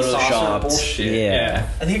was flying saucer photoshopped. bullshit. Yeah.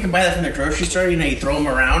 I think you can buy that from the grocery store. You know, you throw them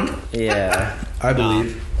around. Yeah. I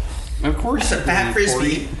believe. Of course. It's a fat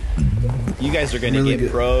frisbee. You guys are going to Really get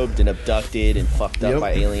good. probed and abducted and fucked up Yep.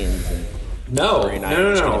 by aliens. And No, Corey and I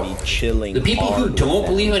are just going to be chilling. The people who hard don't with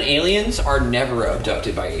believe them. in aliens are never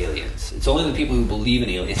abducted by aliens. It's only the people who believe in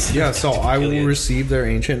aliens. that are Yeah, so abducted by I will aliens. receive their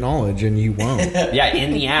ancient knowledge and you won't. Yeah,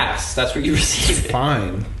 in the ass. That's where you receive it.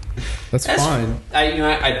 Fine. That's fine.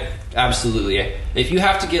 I absolutely. If you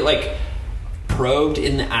have to get like probed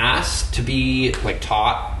in the ass to be like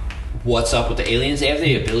taught what's up with the aliens, they have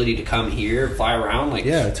the ability to come here, fly around. Like,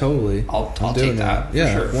 Yeah, totally. I'll I'm take doing that, for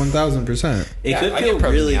Yeah, sure. 1000%. It could I feel get probed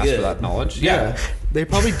in really the ass good. for that knowledge. Yeah. They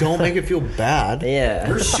probably don't make it feel bad. Yeah.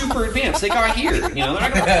 They're super advanced. They got here. You know, they're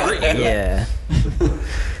not gonna hurt you. Yeah.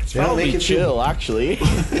 They don't Probably make it feel chill, actually.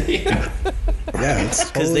 Yeah, it's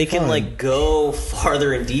Because totally they can fine. like go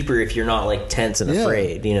farther and deeper if you're not like tense and Yeah.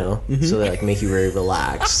 afraid, you know. So they like make you very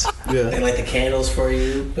relaxed. They Yeah. light the candles for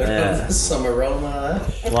you. Put Yeah. some aroma.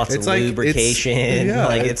 Lots It's of like- lubrication. yeah.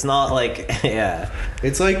 Like it's not like yeah.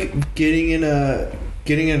 It's like getting in a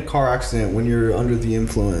car accident when you're under the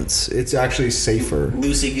influence. It's actually safer.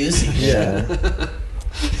 Loosey goosey. Yeah.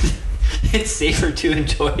 It's safer to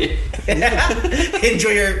enjoy it.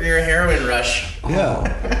 Enjoy your heroin rush.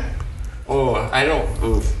 Yeah. Oh, I don't.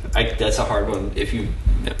 Oof. That's a hard one. If you.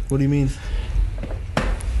 What do you mean?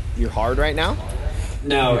 You're hard right now?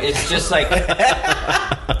 No, it's just like.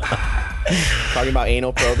 Talking about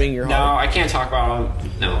anal probing your No, heart. I can't talk about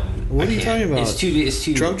no. What I are you can't. talking about? It's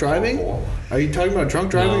too Drunk driving? horrible. Are you talking about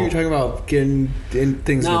drunk driving? Or are you talking about getting in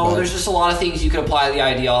things? in your No, butt? there's just a lot of things you could apply the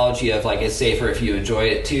ideology of, like, it's safer if you enjoy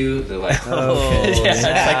it too. They're like, Okay.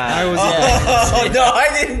 I was. Oh no, I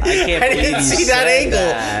didn't. I can't believe you see that said angle.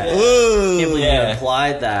 that. Ooh. I can't believe Yeah. you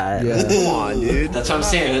implied that. Yeah. Come on, dude. that's what I'm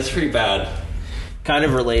saying. That's pretty bad. Kind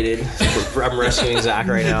of related. I'm rescuing Zach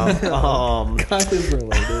right now. Kind of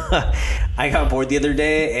related. I got bored the other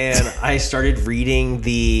day and I started reading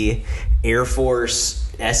the Air Force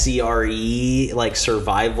SERE, like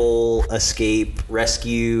survival, escape,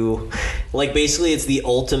 rescue. Like basically it's the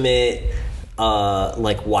ultimate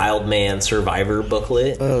like wild man survivor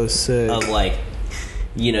booklet Oh, sick. of like,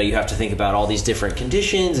 you know, you have to think about all these different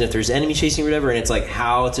conditions and if there's enemy chasing or whatever, and it's like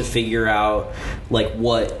how to figure out like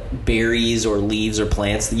what berries or leaves or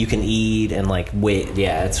plants that you can eat and like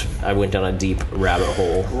I went down a deep rabbit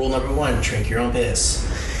hole. Rule number 1: drink your own piss.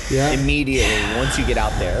 Yeah. Immediately, once you get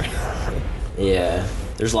out there. Yeah.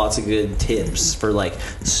 There's lots of good tips for like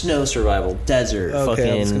snow survival, desert, Okay, I was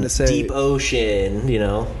fucking gonna say- deep ocean, you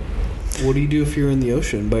know. What do you do if you're in the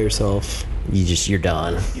ocean by yourself? You're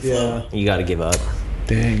done. You Yeah. float. You gotta give up.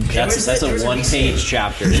 Dang. That's there a was a one-page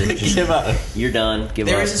chapter. Just Give up. You're done. Give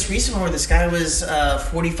There up. was this recent one where this guy was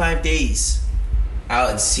 45 days out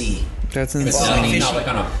at sea. That's It's insane. like Not fishing. like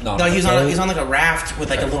on a, not No, he was on a on he was on like a raft with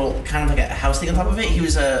like a little kind of like a house thing on top of it. He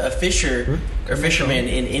was a fisherman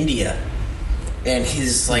in India, and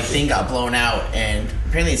his like thing got blown out. And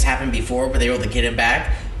apparently it's happened before, but they were able to get him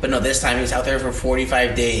back. But no, this time he was out there for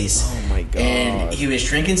 45 days. Oh my god. And he was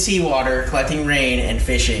drinking seawater, collecting rain, and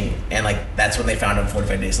fishing. And like that's when they found him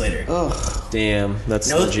 45 days later. Ugh. Damn, that's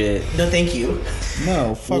No, legit. no, thank you.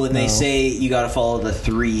 No, fuck Well, and they no. say you got to follow the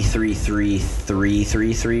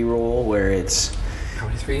 3-3-3-3-3-3 rule, where it's How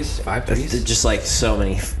many threes? 5 threes? just like so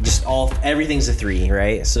many, just everything's a 3,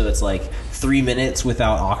 right? So it's like 3 minutes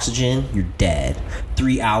without oxygen, you're dead.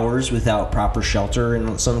 3 hours without proper shelter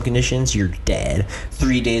in some conditions, you're dead.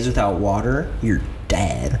 3 days without water, you're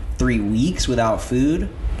dead. 3 weeks without food,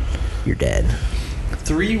 you're dead.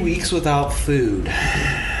 3 weeks without food.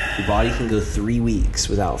 Your body can go 3 weeks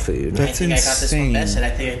without food. That's I think I got this one insane. vested. I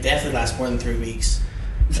think it definitely lasts more than 3 weeks.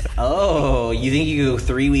 Oh, you think you go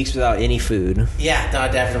 3 weeks without any food? Yeah, no,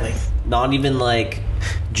 definitely. Not even like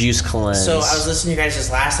juice cleanse. So I was listening to you guys'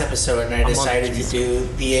 last episode, and I decided to do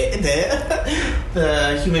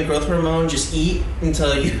the human growth hormone. Just eat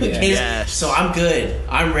until you. Yes. So I'm good.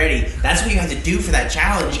 I'm ready. That's what you have to do for that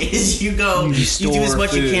challenge. Is you go, you do as store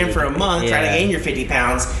much you can food. for a month, try to Yeah. gain your 50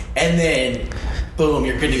 pounds, and then boom,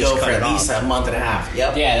 you're good to go just for cut at it least a month and a half.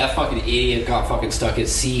 Yep. Yeah, that fucking idiot got fucking stuck at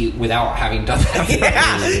sea without having done that.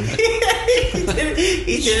 Yeah.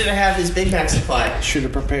 he didn't have his Big Mac supply. Should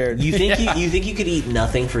have prepared. You think you think you could eat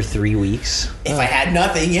nothing for 3 weeks? If I had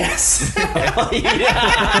nothing, yes. If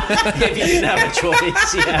you didn't have a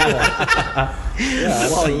choice, yeah.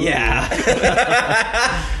 Well, yeah.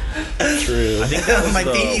 True. I think that was My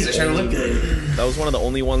the beanies are trying to look good. That was one of the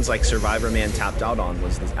only ones like Survivor Man tapped out on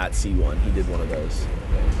was at sea one. He did one of those.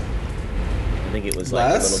 I think it was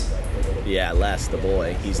like Les? a little. Yeah, Les, the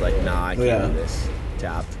boy. He's like, nah, I can't Yeah. do this.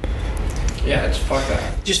 Tapped. Yeah, it's fuck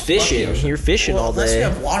that. Just fishing. You're fishing all Unless you day.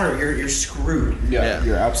 have water, you're screwed. Yeah,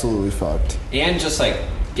 you're absolutely fucked. And just like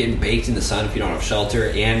getting baked in the sun if you don't have shelter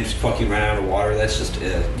and just fucking run out of water. That's just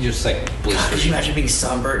you're just like Could you blistering. imagine being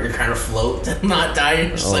sunburnt? You're trying to float, to not die.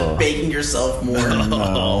 You're just like baking yourself more.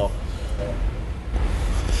 Oh.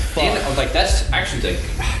 And like that's actually like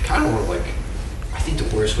kind of like I think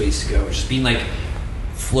the worst ways to go is just being like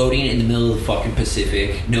floating in the middle of the fucking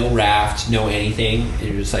Pacific, no raft, no anything, and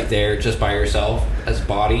you're just like there just by yourself as a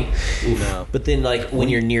body. Oof. No. But then, like when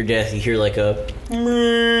you're near death, you hear like a, and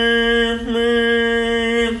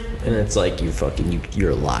it's like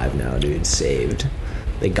you're alive now, dude. Saved.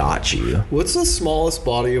 They got you. What's the smallest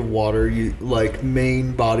body of water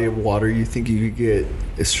main body of water you think you could get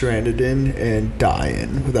stranded in and die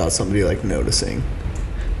in without somebody like noticing?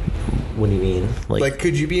 What do you mean? Like,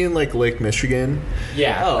 could you be in like Lake Michigan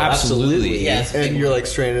Yeah, Oh, absolutely. Yeah. and you're like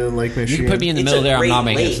stranded in Lake You Michigan? can put me in the It's middle a there. I'm not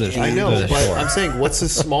great making it to lake. the I know, to the but shore. I'm saying, what's the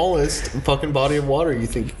smallest fucking body of water you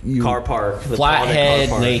think you? Car Park, the Flathead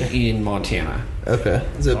Car Park. Lake in Montana. Okay,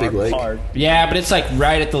 is it a big lake? Hard. Yeah, but it's like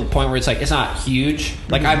right at the point where it's like it's not huge.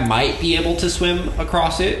 Like I might be able to swim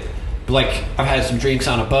across it. But like I've had some drinks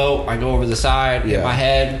on a boat. I go over the side, hit Yeah. my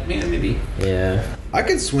head. Yeah, maybe. Yeah. I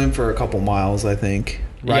could swim for a couple miles. I think.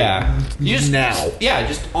 Yeah. You just now. Yeah,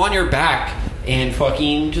 just on your back and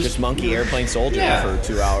fucking Just monkey airplane soldier Yeah. for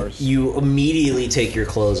 2 hours. You immediately take your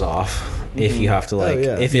clothes off if you have to like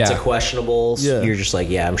yeah. if it's a Yeah. questionable, Yeah. you're just like,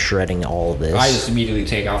 yeah, I'm shredding all of this. I just immediately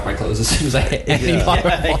take off my clothes as soon as I hit anything on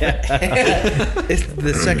my water. It's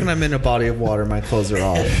the second I'm in a body of water, my clothes are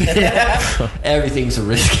off. Everything's a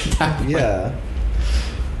risk at that point. Yeah.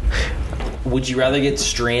 Would you rather get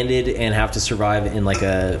stranded and have to survive in like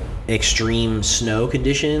a extreme snow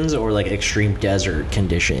conditions or like extreme desert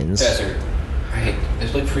conditions? Desert. I hate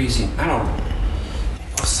it's like freezing. I don't know.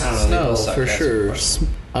 They Snow, both suck for desert, sure. but-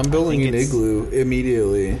 I'm building an it's- igloo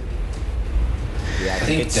immediately. Yeah, I think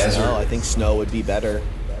think it's desert. snow. I think snow would be better.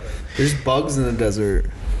 There's bugs in the desert.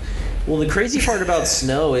 Well, the crazy part about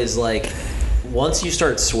snow is like once you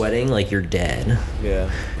start sweating, like you're dead. Yeah.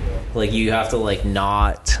 Like you have to like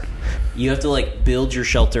not. You have to like build your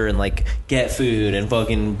shelter and like get food and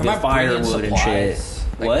fucking I'm not bringing firewood and shit. supplies.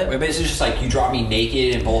 Like, What? But it's just like you drop me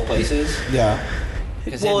naked in both places. Yeah.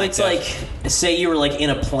 'Cause Well, then, it's like say you were like in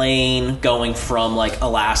a plane going from like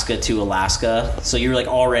Alaska to Alaska, so you're like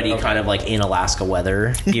already kind of like in Alaska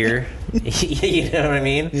weather here. You know what I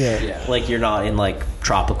mean? Yeah. Like you're not in like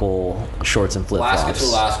tropical shorts and flip flops. Alaska to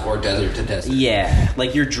Alaska or desert to desert. Yeah,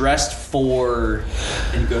 like you're dressed for.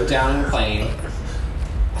 And you go down in a plane.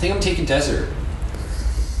 I think I'm taking desert.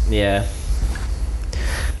 Yeah.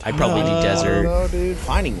 I'd probably do I don't desert. know, dude.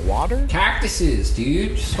 Finding water? Cactuses,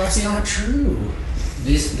 dude. Just That's not true.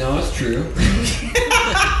 No, it's true.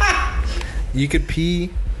 You could pee.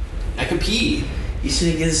 I can pee. You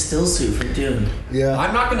should get a still suit from Dune. Yeah.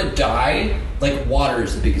 I'm not gonna die. Like water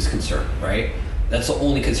is the biggest concern, right? That's the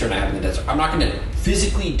only concern I have in the desert. I'm not gonna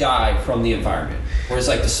physically die from the environment. Whereas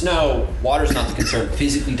like the snow, water's not the concern.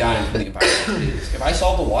 Physically dying from the environment is. If I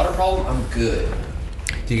solve the water problem, I'm good.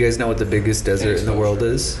 Do you guys know what the biggest desert in the world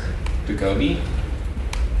is? The Gobi?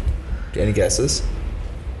 Any guesses?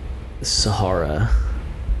 Sahara.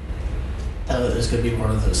 Oh, there's gonna be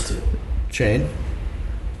one of those two. Shane?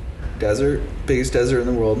 Desert? Biggest desert in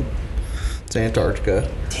the world. It's Antarctica.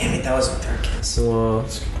 Damn it, that was my third guess. Well,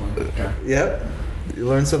 Okay. yep. You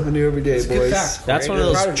learn something new every day, That's a good boys. fact. That's one of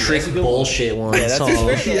Proud those of you. trick That's a good bullshit ones. Yeah, that's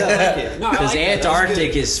So- Yeah. No, I Because like that. That was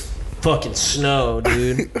Antarctic good. is fucking snow,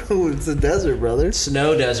 dude. Oh, it's a desert, brother.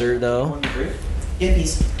 Snow desert, though.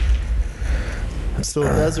 Hippies. It's still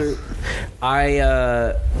a desert.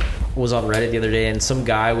 I was on Reddit the other day, and some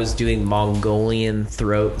guy was doing Mongolian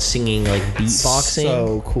throat singing, like beatboxing.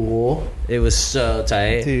 So cool. It was so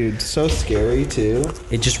tight. Dude, so scary, too.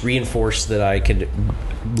 It just reinforced that I could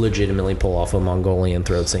legitimately pull off a Mongolian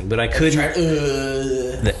throat sing, but I couldn't.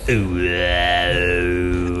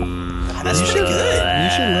 That's You should learn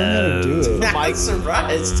how to do it. I'm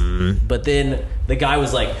surprised. But then the guy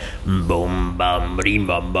was like, boom, bum, brim,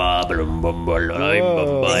 bum, ba, brum, bum, ba, la,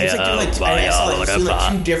 bum, ba, He's like doing like, I saw like, doing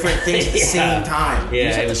like two different things at the same time. You Yeah,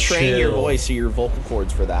 just it have was to train your chill. voice or your vocal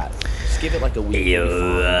cords for that. Just give it like a week. You'll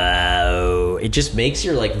be fine. It just makes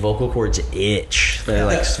your like vocal cords itch. They're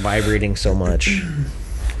like vibrating so much.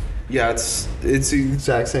 Yeah, it's the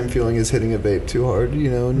exact same feeling as hitting a vape too hard, you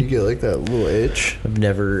know, and you get like that little itch.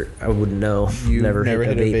 I wouldn't know. You never hit a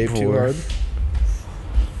vape too before. hard.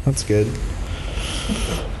 That's good.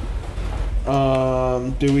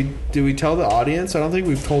 Do we tell the audience? I don't think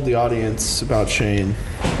we've told the audience about Shane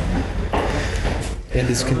and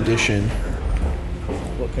his condition,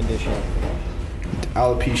 What condition?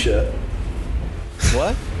 alopecia.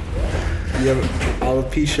 What? You have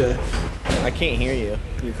alopecia. I can't hear you.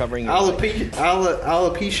 You're covering your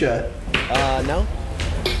Alopecia. No?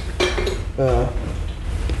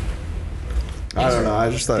 I don't know. I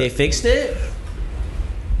just thought They fixed it.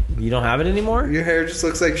 You don't have it anymore. your hair just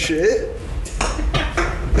looks like shit.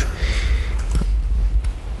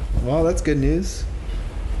 Well, that's good news.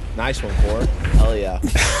 Nice one, Core. Hell yeah.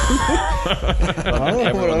 I don't know what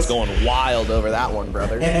Everyone's else. going wild over that one,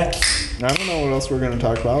 brother. I don't know what else we're gonna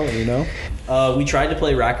talk about. You know. We tried to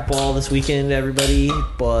play racquetball this weekend, everybody,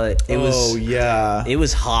 but it was yeah. it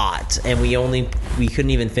was hot, and we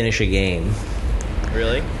couldn't even finish a game.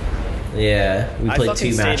 Really? Yeah, we I played fucking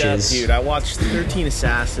two stayed matches. up, dude. I watched 13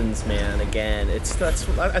 Assassins, man. Again,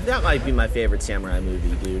 that might be my favorite samurai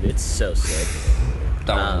movie, dude. It's so sick.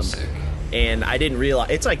 That one was sick. And I didn't realize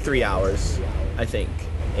it's like 3 hours, I think,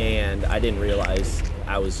 and I didn't realize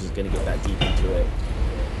I was just gonna get that deep into it,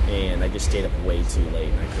 and I just stayed up way too late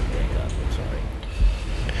and I couldn't wake up.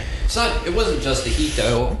 I'm sorry. It wasn't just the heat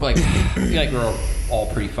though. Like, I feel like we were all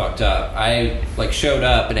pretty fucked up. I like showed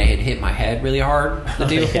up and I had hit my head really hard the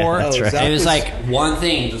day before. that's right. And it was Zach like one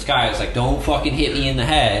thing. This guy was like, "Don't fucking hit me in the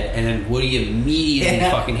head," and then Woody immediately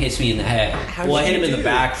fucking hits me in the head. Well, I hit him in the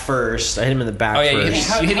back first. I hit him in the back Oh yeah,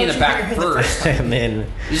 first. you hit me in the back first. And then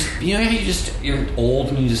You know how you're old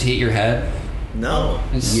and you just hit your head? No.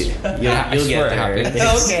 I You'll swear get it there. happened.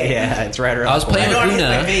 Okay. Yeah, it's right around. I was the playing corner. with I know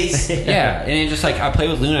I hit Luna. my face. Yeah, and it just like I play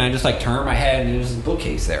with Luna and I just like turn my head and there's a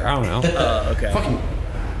bookcase there. I don't know. Okay. Fucking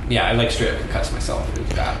yeah, I like straight up concussed myself. It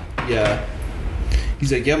was bad. Yeah.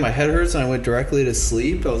 He's like, yeah, my head hurts, and I went directly to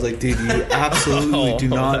sleep. I was like, dude, you absolutely do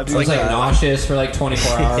not that's do I was like that. nauseous for like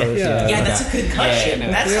 24 hours. Yeah. Yeah, that's a concussion. Yeah,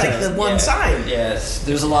 no. That's like the one sign. Yes,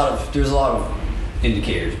 there's a lot of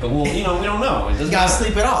indicators, but we don't know. It doesn't You gotta matter.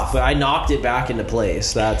 sleep it off. But I knocked it back into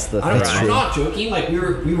place. That's the I'm thing. not joking. Like we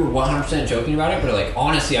were 100% joking about it, but like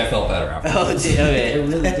honestly, I felt better after. Oh, okay. It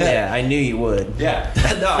really did. Yeah, I knew you would. Yeah,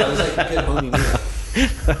 no, it was like a good homie move.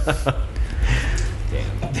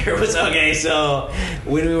 There was so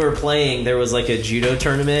when we were playing, there was like a judo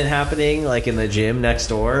tournament happening like in the gym next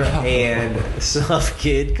door, and some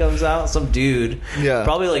kid comes out, some dude, Yeah.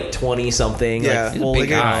 probably like 20 something, Yeah, like full big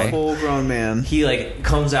guy. a full grown man. He like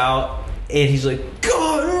comes out and he's like,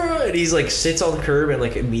 God, and he's like sits on the curb and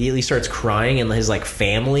like immediately starts crying, and his like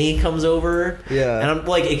family comes over. Yeah. And I'm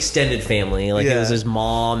like extended family, like it Yeah. was his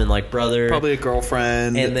mom and like brother, Probably a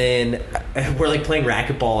girlfriend. and then we're like playing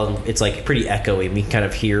racquetball, and it's like pretty echoey. We can kind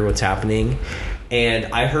of hear what's happening. And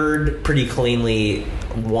I heard pretty cleanly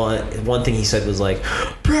one thing he said was like,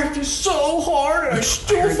 practice so hard and I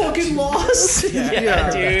still fucking lost. Yeah,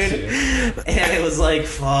 dude. And it was like,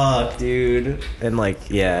 fuck, dude. And like,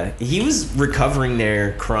 yeah, he was recovering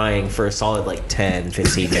there crying for a solid like 10,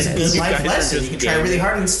 15 It's a minutes. good life guys are lesson. just You can try really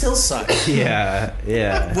hard and still suck. Yeah,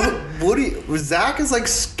 yeah. Zach is like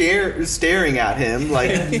staring at him,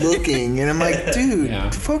 like looking, and I'm like, dude, Yeah.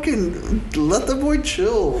 fucking let the boy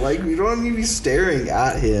chill. Like, you don't need to be staring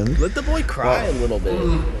at him. Let the boy cry a little bit.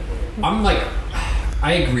 I'm like,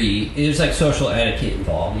 I agree. There's like social etiquette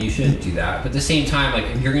involved. You shouldn't do that. But at the same time, like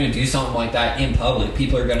if you're gonna do something like that in public,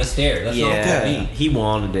 people are gonna stare. That's not Yeah, me. he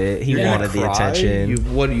wanted it. He You're gonna wanted the cry?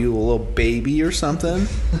 attention. What are you, a little baby or something?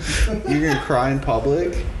 You're gonna cry in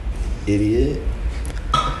public, idiot.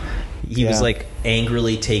 He was Yeah. like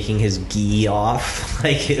angrily taking his gi off.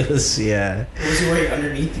 Like it was, yeah. What was he wearing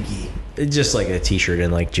underneath the gi? It's just like a t-shirt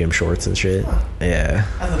and like gym shorts and shit. Yeah.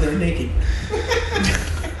 I thought they were naked.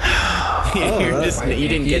 You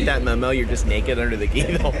didn't get that memo. You're just naked under the gi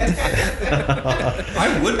the whole time.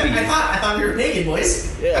 I would be. I thought we were naked,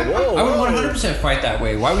 boys. Yeah, whoa. I would whoa. 100% fight that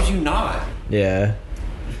way. Why would you not? Yeah.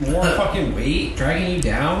 More fucking weight dragging you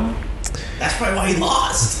down? That's probably why he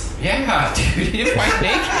lost. Yeah, dude. He didn't fight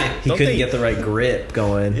naked. He Don't couldn't they- get the right grip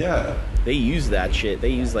going. Yeah. They use that shit. They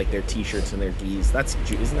use like their t-shirts and their gis. Isn't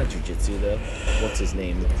that jujitsu though? What's his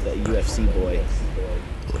name? The UFC boy.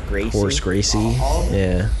 Gracie. Horse Gracie.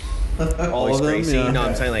 Yeah. All Royce of them, Gracie. yeah. No,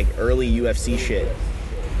 I'm saying like early UFC shit.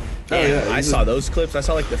 Oh, And yeah, I he's saw a- those clips. I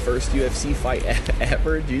saw like the first UFC fight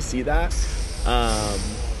ever. Do you see that?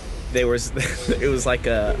 There was it was like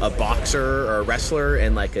a boxer or a wrestler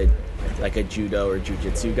and like a judo or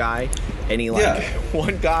jujitsu guy, and he like Yeah.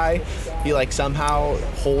 one guy, he like somehow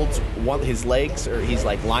holds his legs, or he's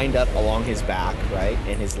like lined up along his back, right,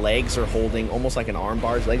 and his legs are holding almost like an arm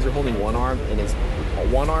bar. His legs are holding one arm, and his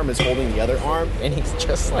one arm is holding the other arm, and he's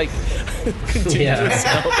just like continuing Yeah. his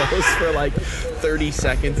elbows for like 30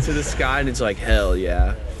 seconds to the sky, and it's like hell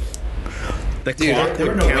yeah. The Dude, clock There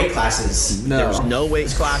were would no count. weight classes. No. There's no weight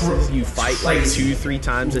classes. You fight like Crazy. 2-3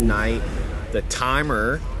 times a night. The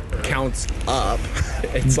timer counts up.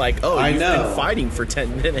 It's like, oh, I you've know. been fighting for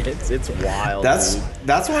 10 minutes. It's wild. That's dude.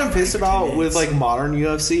 that's what I'm pissed about with like modern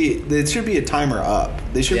UFC. It should be a timer up.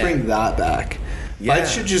 They should Yeah. bring that back. Yeah.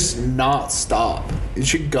 Fights should just not stop. It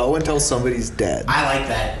should go until somebody's dead. I like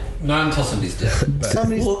that. Not until somebody's dead. But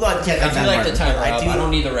Somebody's Well, not yet. I do like the timer up. do. I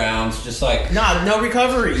don't need the rounds. Just like No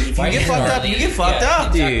recovery. If you fight get fucked up, gnarly. you get fucked Yeah, up.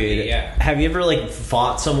 exactly, Dude, yeah. have you ever like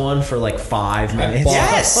fought someone for like 5 minutes? fought-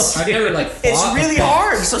 Yes. I've never like. It's fought really a box.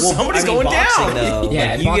 hard. So somebody's I mean, going boxing, down. Though,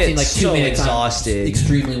 Yeah, like, you boxing get like 2 so minutes. I'm exhausted.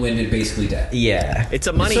 extremely winded, basically dead. Yeah, It's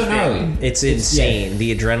a money It's so thing. gnarly. it's insane.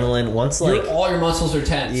 The adrenaline once like All your muscles are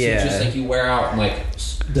tense. Yeah. It's just like you wear out in like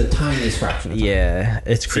the tiniest fraction of time. yeah,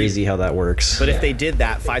 it's crazy how that works. But if they did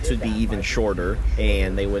that, fights would be even shorter,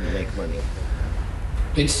 and they wouldn't make money.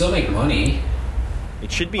 They'd still make money. It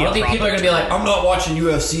should be. I don't a think people are proper gonna be like, I'm not watching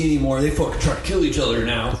UFC anymore. They fucking try to kill each other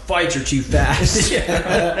now. fights are too fast.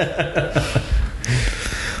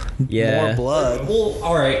 yeah, more blood. Well,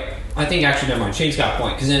 all right. I think actually, never mind. Shane's got a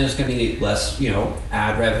point because then there's gonna be less,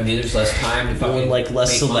 ad revenue. There's less time to fucking like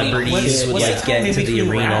less make money. celebrities would What's like the get time into in the between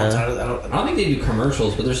arena. rounds? I don't think they do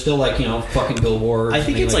commercials, but there's still like fucking billboards. I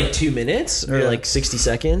think and it's they, like 2 minutes or Yeah. like 60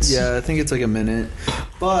 seconds. Yeah, I think it's like a minute.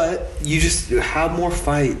 But you just have more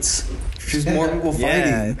fights. Just more people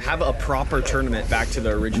Yeah, fighting. have a proper tournament back to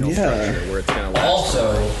the original Yeah. structure where it's gonna last.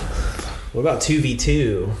 Also, What about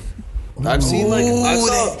 2v2? I've seen like I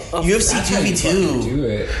saw a UFC 2v2. Do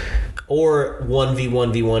it. Or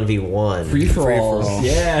 1v1v1v1. Free for all.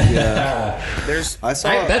 Yeah. There's I saw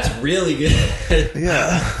That's really good.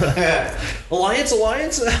 yeah. Alliance.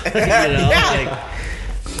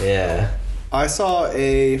 Yeah. I saw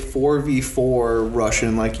a 4v4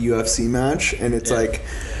 Russian like UFC match, and it's like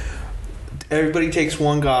everybody takes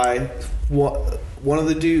one guy. One of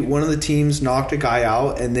the teams knocked a guy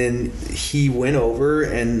out, and then he went over,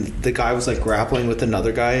 and the guy was like grappling with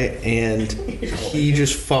another guy, and he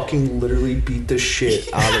just fucking literally beat the shit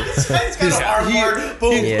out of him.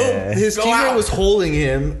 His teammate was holding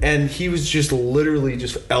him, and he was just literally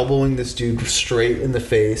just elbowing this dude straight in the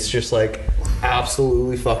face, just like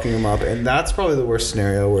absolutely fucking him up. And that's probably the worst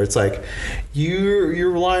scenario, where it's like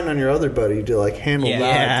you're relying on your other buddy to like handle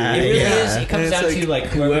that. It Dude. really is. It comes down to like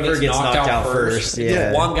whoever gets knocked out first.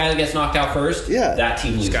 Yeah. One guy that gets knocked out first. Yeah. That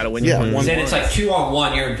team loses. got to win. Yeah. One Then it's like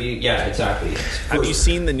 2-on-1. Yeah, exactly. Have you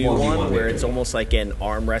seen the new 1v1 one where victory. it's almost like an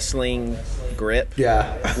arm wrestling grip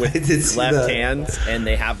Yeah, with I did see left that. hands, and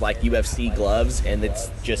they have like UFC gloves, and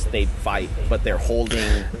it's just they fight, but they're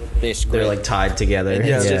holding this grip. They're like tied together. and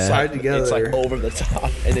Yeah, it's they're just tied like, together. It's like over the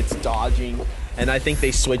top, and it's dodging. And I think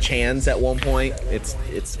they switch hands at one point. It's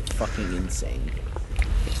fucking insane.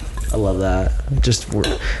 I love that.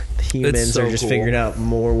 Humans so are just cool. figuring out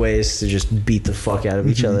more ways to just beat the fuck out of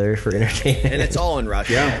each other for entertainment. And it's all in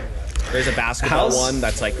Russia. Yeah. There's a basketball How's- one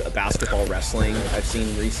that's like a basketball wrestling I've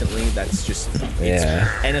seen recently. That's just it's Yeah.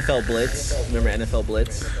 NFL Blitz. Remember NFL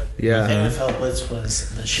Blitz? Yeah. NFL Blitz was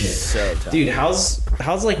the shit. So tough. Dude, how's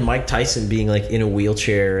like Mike Tyson being like in a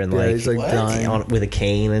wheelchair and Yeah, like, he's like what? dying. with a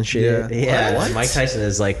cane and shit? Yeah. What? Mike Tyson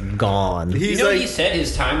is like gone. He's You know, like, he said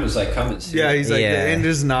his time was like coming soon. yeah, he's like Yeah. the end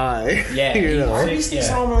is nigh. Yeah, you he- know. I just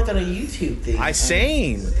saw him like on a YouTube thing. I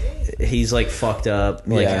sane. He's like fucked up.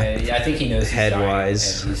 Like, Yeah, I think he knows he's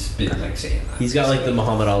Head-wise. dying, and he's been like saying that. he's got like the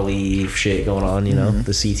Muhammad Ali shit going on, you know,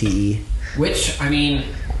 the CTE. Which I mean,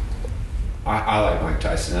 I like Mike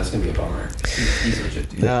Tyson. That's gonna be a bummer. He's a legit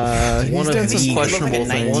dude. He's One of done the- some questionable Look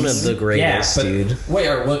at things. One of the greatest, but dude.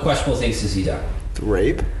 wait, what questionable things has he done?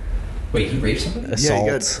 Rape. Wait, he raped somebody? Assault. he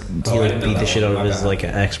he got- Oh, I like didn't know beat the that shit one. out of My his bad. like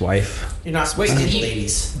ex-wife. You're not supposed Wait, to did hit he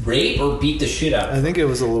ladies. rape or beat the shit out of I him? think it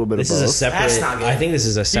was a little bit This of is both. a separate. That's not good. I think this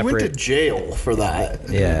is a He separate. went to jail for that.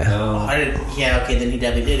 Yeah. No. I didn't. Yeah, okay, then he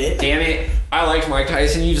definitely did it. Damn it! I liked Mike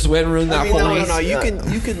Tyson. You just went and ruined that No, point. no,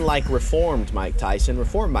 you can like reformed Mike Tyson.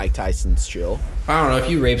 Reformed Mike Tyson's chill. I don't know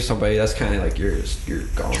if you rape somebody, that's kind of like you're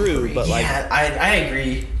gone. True, free. but like Yeah, I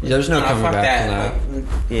agree. There's no coming fuck back that. from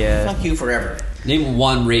that. Yeah. Fuck you forever, Name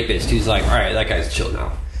one rapist who's like, all right, that guy's chill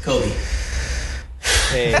now. Kobe.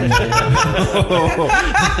 hey,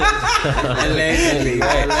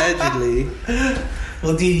 Allegedly.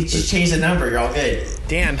 Well, dude, you just change the number. You're all good.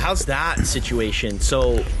 damn, how's that situation?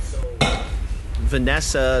 So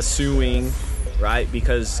Vanessa suing, right?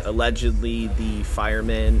 Because allegedly the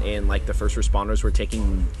firemen and like the first responders were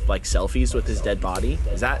taking like selfies with his dead body.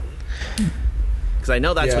 Is that? Because I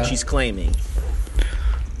know that's Yeah. what she's claiming.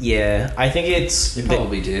 Yeah, I think it's. They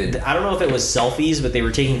probably did. I don't know if it was selfies, but they were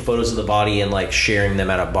taking photos of the body and like sharing them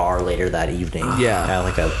at a bar later that evening. Yeah. At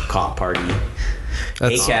like a cop party.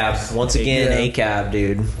 That's ACAB. Once again, Yeah. ACAB,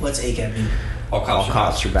 dude. What's ACAB mean? All All cops are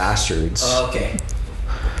cops are bastards. Oh, okay.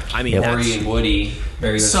 I mean, Yeah, that's, Ori and Woody.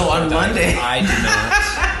 Very much So on support that. Monday- I do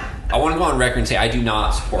not. I want to go on record and say I do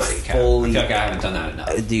not support ACAB. Fully- I feel like I haven't done that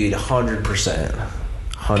enough. Dude, 100%.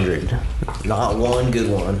 100. Not one good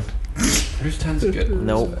one. There's tons of good ones.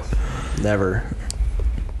 Nope. Never.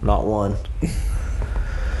 Not one.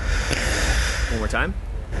 one more time.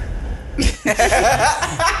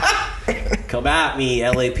 Come at me,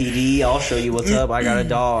 LAPD. I'll show you what's up. I got a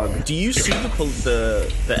dog. Do you sue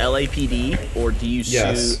the LAPD or do you sue?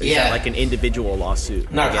 Yes. Is Yeah. that like an individual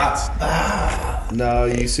lawsuit? Not against? cops. No,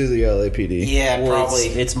 you sue the LAPD. Yeah, Well, probably.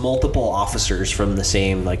 It's multiple officers from the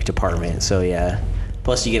same like department. So yeah.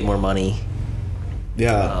 Plus you get more money.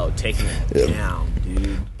 Yeah. Oh, taking it down,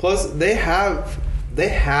 dude. Plus, they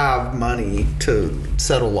have money to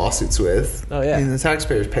settle lawsuits with. Oh, yeah. I mean, the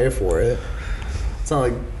taxpayers pay for it. It's not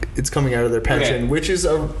like it's coming out of their pension, Okay. which is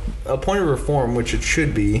a point of reform, which it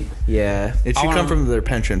should be. Yeah. It should come from their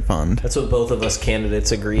pension fund. That's what both of us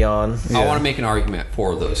candidates agree on. I want to make an argument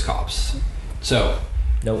for those cops. So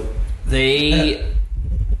Nope. they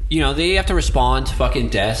they have to respond to fucking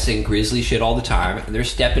deaths and grisly shit all the time, and they're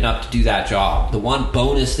stepping up to do that job. The one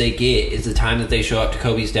bonus they get is the time that they show up to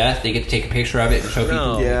Kobe's death, they get to take a picture of it and show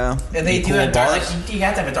people. Yeah. And they do cool have dark, bars. you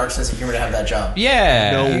have to have a dark sense of humor to have that job.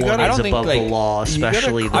 Yeah. No One one I is don't think, above like, the law,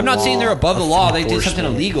 especially the I'm not saying they're above the law. They did something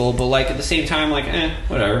enforcement. illegal, but like at the same time, like,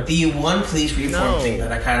 whatever. The one police reform thing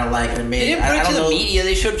that I kind of like, and They made didn't put I it to don't the know. media.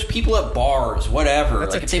 They showed people at bars, whatever.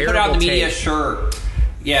 That's like a if they put it out in the terrible media, take. sure.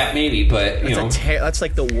 Yeah, maybe, but you know. That's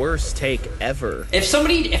like the worst take ever. If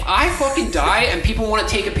I fucking die and people want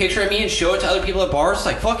to take a picture of me and show it to other people at bars, it's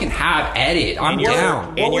like fucking have at it. I'm down.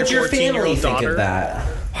 And What would your 14-year-old family think daughter? of that?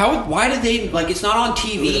 Why did they like? It's not on The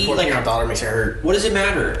TV. 14-year-old Like, daughter makes it hurt. what does it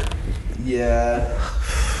matter? Yeah.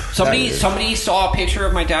 Somebody saw a picture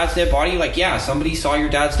of my dad's dead body. Like, yeah, somebody saw your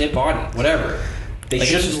dad's dead body. Whatever. They Like,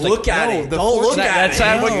 shouldn't it's just look like, at no, it. the Don't look 14 at it.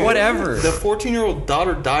 That's like, whatever. The 14-year-old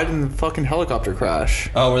daughter died in the fucking helicopter crash.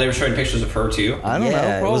 Oh, where they were showing pictures of her too? I don't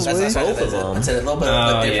Yeah, know. it was Probably. both of them. That's a little bit Oh,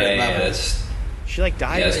 of a yeah, different yeah, level. that's She like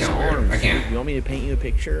died Yeah, in it's his kinda weird. arms. I can't. You want me to paint you a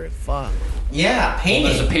picture? Fuck. Yeah, well, painting.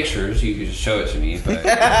 there's the pictures. You could just show it to me, but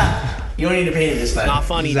You don't need to paint it this time. Not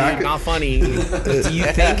funny, Zach- dude. Not funny. Do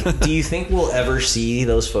you think we'll ever see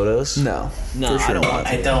those photos? No. No, For I sure don't not. want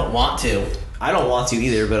I don't want to. I don't want to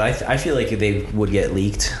either, but I feel like they would get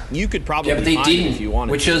leaked. You could probably yeah, but they find it didn't. if you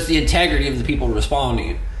wanted. Which shows the integrity of the people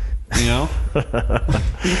responding. You know.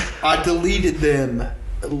 I deleted them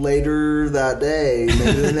later that day,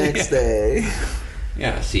 maybe the next day.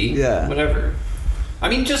 Yeah, see? Yeah. Whatever. I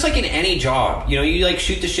mean, just like in any job, you like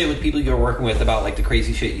shoot the shit with people you're working with about like the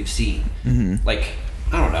crazy shit you've seen. Mm-hmm. Like,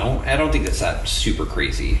 I don't know. I don't think that's that super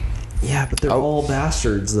crazy. Yeah, but they're all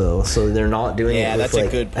bastards though, so they're not doing Yeah, it with that's a like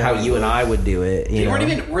good point. how you and I would do it. They You know? weren't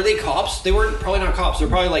even. Were they cops? They weren't probably not cops. They're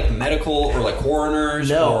probably like medical or like coroners.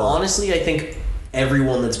 No, or, honestly, I think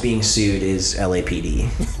everyone that's being sued is LAPD.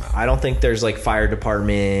 I don't think there's like fire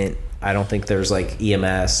department. I don't think there's like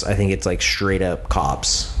EMS. I think it's like straight up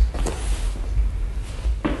cops.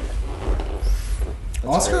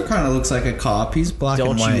 Oscar kind of looks like a cop. He's black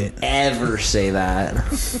Don't and you white. ever say that.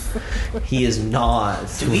 He is not.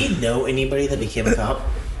 Do we know anybody that became a cop?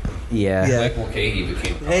 Yeah. Yeah. Like Mulcahy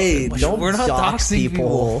became. Hey, Don't We're not dox doxing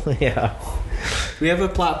people. Yeah. we have a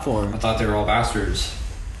platform. I thought they were all bastards.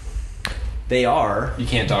 They are. You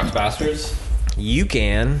can't dox bastards. You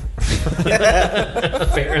can.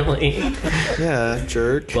 Apparently. Yeah,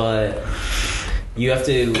 jerk. But you have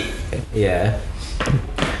to, yeah.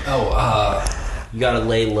 Oh, You gotta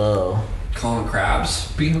lay low. Colin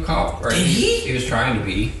Krabs being a cop, or Did he? he was trying to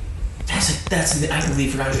be. That's I completely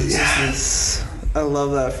forgot he existed. Yes. I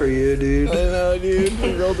love that for you, dude. I know, dude.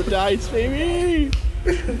 We rolled the dice, baby.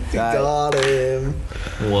 Got him.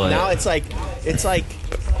 What? Now it's like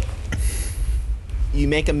you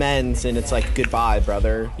make amends and it's like goodbye,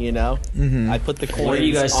 brother. You know. Mm-hmm. I put the coins. What are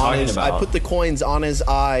you guys on talking his, about? I put the coins on his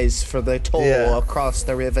eyes for the toll Yeah. across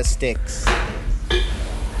the river Styx.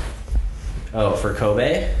 Oh, for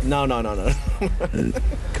Kobe? No.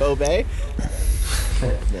 Kobe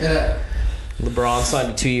LeBron signed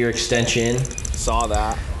a 2-year extension. saw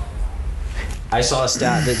that. I saw a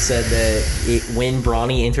stat that said that when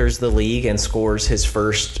Bronny enters the league and scores his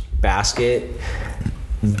first basket,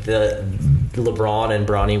 the LeBron and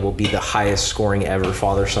Bronny will be the highest scoring ever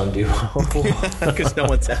father-son duo. Because no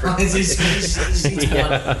one's ever.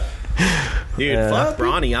 Dude, fuck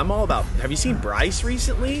Bronny. I'm all about. Have you seen Bryce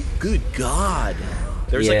recently? Good God.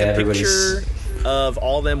 There's Yeah, like a everybody's- picture of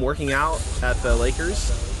all them working out at the Lakers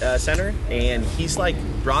center, and he's like,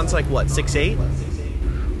 Bron's like what, 6'8",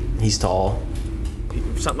 He's tall.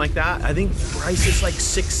 something like that. I think Bryce is like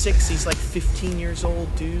 6'6". He's like 15 years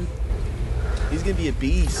old, dude. He's gonna be a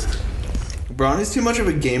beast. Bronny's too much of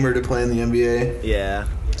a gamer to play in the NBA. Yeah,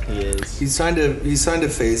 he is. He signed a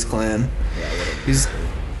FaZe Clan. He's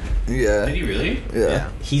yeah. Did he really? Yeah.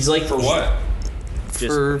 He's like For what?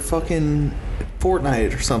 For fucking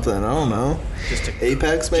Fortnite or something. I don't know. Just to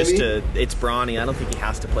Apex maybe. it's Bronny. I don't think he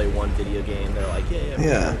has to play one video game. They're like,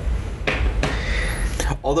 yeah.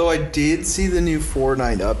 Yeah. Although I did see the new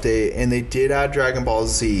Fortnite update, and they did add Dragon Ball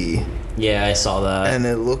Z, Yeah, I saw that. and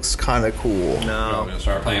it looks kind of cool. I'm No, gonna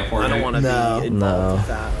start playing Fortnite. I don't want to No. be involved with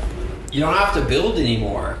that. You don't have to build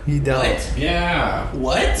anymore. You don't. What? Yeah.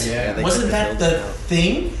 What? Yeah, they Wasn't took that the the building out.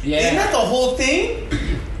 thing? Yeah. Isn't that the whole thing?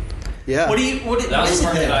 Yeah. What do you? What That was is the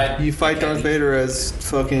part it that then? I. You fight Darth Vader as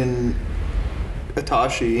fucking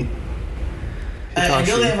Itachi. I know Itachi.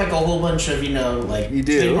 they have like a whole bunch of like You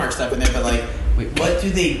do. trademark stuff in there, but like, wait, what do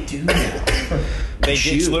they do now?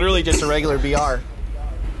 It's literally just a regular BR.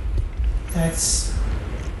 That's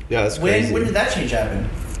Yeah, that's crazy. when did that change happen?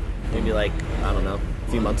 Maybe like, I don't know,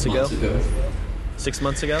 a few months ago. 6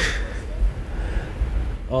 months ago.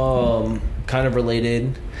 Kind of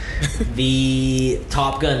related. The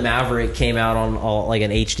Top Gun Maverick came out on all, like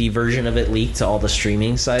an HD version of it leaked to all the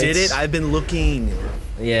streaming sites. Did it? I've been looking.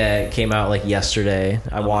 Yeah, it came out like yesterday.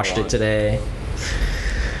 I watched it today.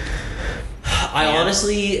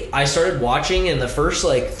 I started watching, and the first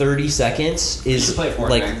like 30 seconds is play Fortnite.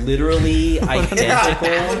 like literally That looked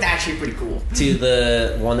identical actually pretty cool. to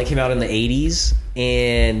the one that came out in the 80s,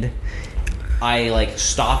 and I like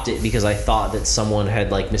stopped it because I thought that someone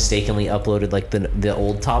had like mistakenly uploaded like the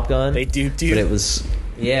old Top Gun. They do. But it was,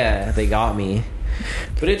 yeah, they got me.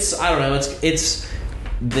 But it's, I don't know, it's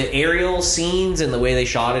the aerial scenes and the way they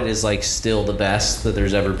shot it is like still the best that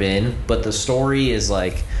there's ever been. But the story is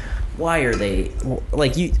like, why are they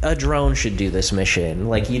like, a drone should do this mission?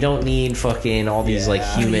 Like, you don't need fucking all these like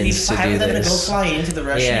humans to do them to go this. fly into the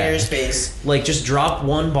Russian airspace. Like, just drop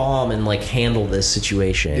one bomb and like handle this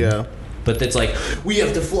situation. Yeah. But it's like, we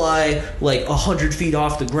have to fly like 100 feet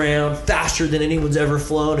off the ground faster than anyone's ever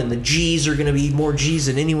flown, and the G's are going to be more G's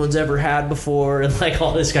than anyone's ever had before, and like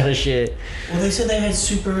all this kind of shit. Well, they said they had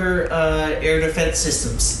super air defense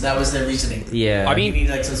systems. That was their reasoning. Yeah. I mean, You need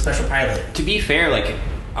like some special pilot. To be fair, like,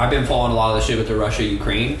 I've been following a lot of the shit with the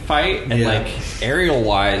Russia-Ukraine fight, and like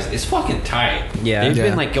aerial-wise, it's fucking tight. Yeah. They've Yeah.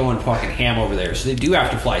 been like going fucking ham over there, so they do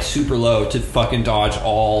have to fly super low to fucking dodge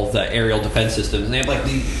all the aerial defense systems. And they have like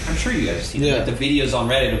I'm sure you guys have seen like the videos on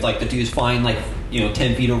Reddit of like the dudes flying like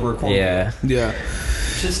 10 feet over a corner. Yeah. Yeah.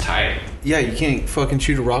 It's just tight. Yeah, you can't fucking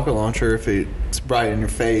shoot a rocket launcher if it's right in your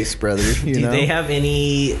face, brother. You Do know? they have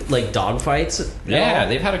any like dogfights? Yeah,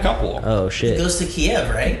 they've had a couple. Oh It shit. goes to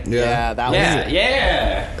Kiev, right? Yeah, that was Yeah, it.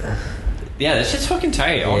 yeah, that shit's fucking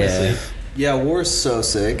tight. Honestly, Yeah. Yeah, war's so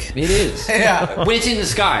sick. it is. Yeah. When it's in the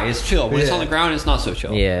sky, it's chill. When it's Yeah. on the ground, it's not so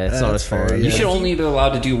chill. Yeah, it's not That's as fun. fair, You yeah. should only be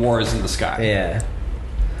allowed to do wars in the sky. Yeah.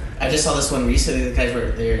 I just saw this one recently. The guys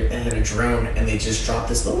were there and had a drone, and they just dropped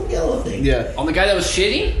this little yellow thing. Yeah. On the guy that was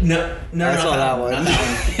shitty? No, I saw that one. Not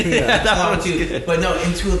that one. that one too. But no,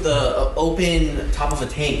 into the open top of a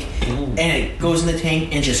tank, and it goes in the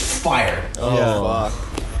tank and just fire. Oh.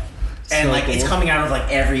 Fuck. And So like it's cool. coming out of like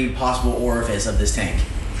every possible orifice of this tank.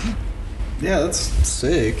 Yeah, that's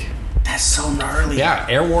sick. That's so gnarly. Yeah,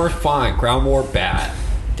 air war fine, ground war bad.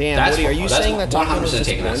 Damn, That's Woody, are you that's saying that Top Gun was 100%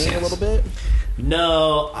 taking that disappointing a stance. little bit?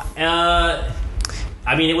 No,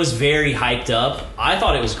 I mean, it was very hyped up. I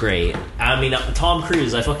thought it was great. I mean, Tom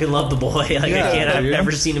Cruise, I fucking love the boy. Like, I've dude.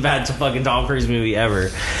 never seen a bad fucking Tom Cruise movie ever.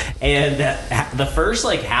 And the first,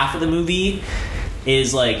 like, half of the movie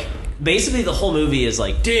is, like, basically the whole movie is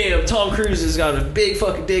like, damn, Tom Cruise has got a big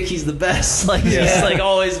fucking dick. He's the best. Like, he's, like,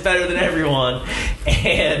 always better than everyone.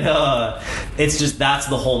 And it's just, that's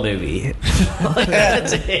the whole movie. Like,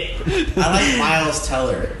 that's it. I like Miles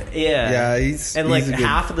Teller. Yeah, he's and like he's a good-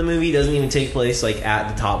 half of the movie doesn't even take place like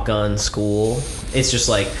at the Top Gun school. It's just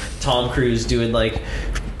like Tom Cruise doing like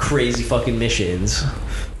crazy fucking missions.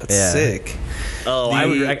 That's Yeah. sick. Oh,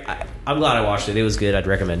 I'm glad I watched it. It was good. I'd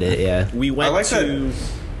recommend it. Yeah. We went like to.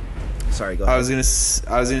 Sorry, go I ahead. was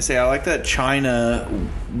gonna say I like that China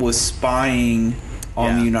was spying on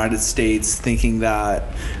Yeah. the United States, thinking that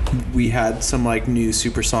we had some like new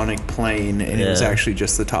supersonic plane, and it was Yeah. actually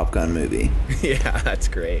just the Top Gun movie. Yeah, that's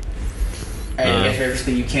great. Alright, you guys ready for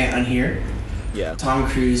something you can't unhear? Yeah. Tom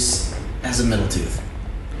Cruise has a middle tooth.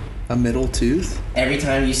 A middle tooth. Every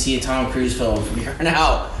time you see a Tom Cruise film from here on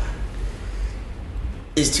out,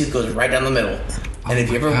 his tooth goes right down the middle. And if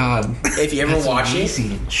you ever watch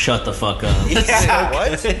it, Shut the fuck up. yeah,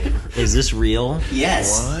 What? Is this real?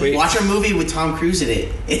 yes, What? watch a movie with Tom Cruise in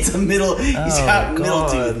it. It's a middle. He's got middle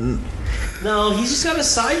tooth. No, he's just got a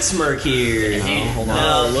side smirk here. hold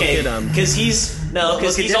on. Look at him. Because he's Look at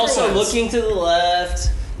he's different also ones. looking to the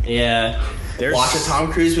left. Yeah. There's Watch a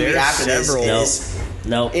Tom Cruise movie there's after this. several.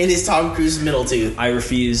 Nope. It is Tom Cruise middle tooth. I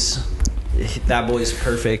refuse. That boy's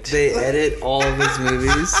perfect. They edit all of his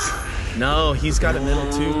movies. No, he's got a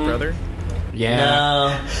middle tooth, brother. Yeah.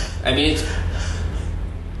 No. I mean, it's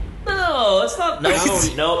No, it's not.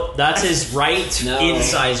 Nope. That's his right No.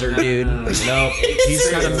 incisor, dude. Nope. He's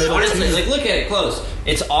got a middle honestly, tooth. like, look at it close.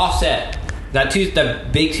 It's offset. That tooth,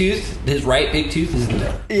 that big tooth, his right big tooth is in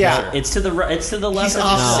there. Yeah. It's to the right. It's to the left. He's of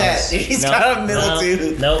his offset. nose. He's got a middle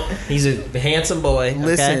tooth. Nope. He's a handsome boy. okay?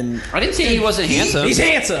 Listen, I didn't say he wasn't handsome. He's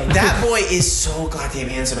handsome. That boy is so goddamn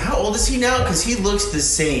handsome. How old is he now? Because he looks the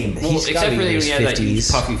same. Well, He's except gotta for be in that he his had that huge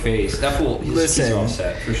 50s. puffy face. That fool, his Listen. teeth are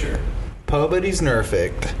offset for sure. Pobody's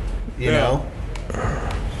nerfed. You know,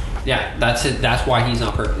 Yeah, that's it. That's why he's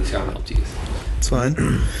not perfect. He's got middle teeth. it's fine.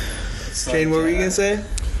 Shane, what were you gonna say?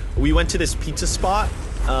 We went to this pizza spot.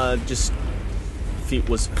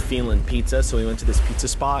 Was feeling pizza, so we went to this pizza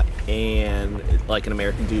spot, and like an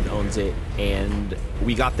American dude owns it. And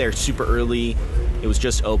we got there super early. It was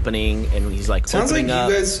just opening, and he's like, Sounds like opening you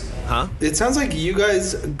up. guys. Huh? It sounds like you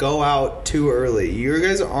guys go out too early. You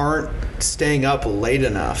guys aren't staying up late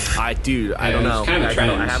enough. I don't Yeah, know. it's kind of a I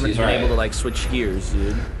trend. haven't He's been right. able to like switch gears,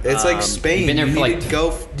 dude. It's like Spain. you've been there you for, need like, to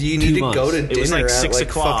go. You 2 need to go months. to It was, dinner like, at 6 like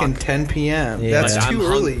o'clock. fucking 10 p.m. Yeah. That's too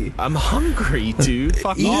early. I'm hungry, dude.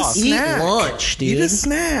 Fuck Eat a off. snack. lunch, dude. Eat a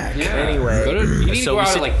snack. Yeah. Anyway, you need to so go we out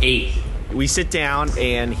sit- at like 8. We sit down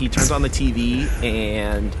and he turns on the TV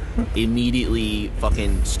and immediately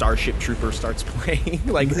fucking Starship Trooper starts playing.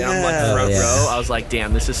 Like, and I'm like Yeah. front Yeah. row. I was like,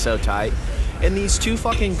 damn, this is so tight. And these 2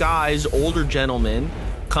 fucking guys, older gentlemen,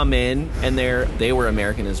 come in and they were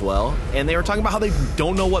American as well. And they were talking about how they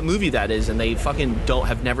don't know what movie that is and they fucking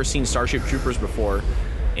have never seen Starship Troopers before.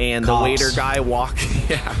 And Cops. the waiter guy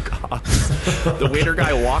the waiter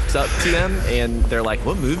guy walks up to them and they're like,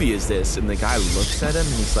 what movie is this? And the guy looks at him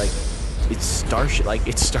and he's like,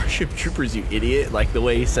 it's Starship Troopers, you idiot. Like, the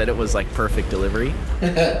way he said it was like perfect delivery.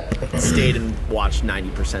 Stayed and watched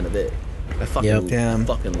 90% of it. I fucking, Damn.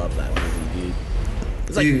 fucking love that movie, dude.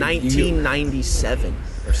 It's like Dude, 1997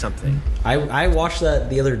 or something. I watched that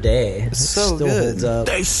the other day. It so still good. holds up.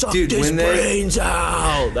 They sucked Dude, his when they- brains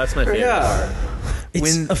out. That's my favorite Yeah. part. It's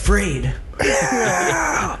when- afraid.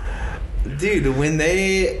 Dude, when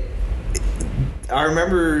they. I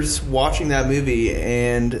remember watching that movie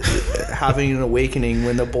and having an awakening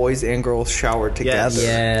when the boys and girls showered together.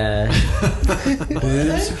 Yes.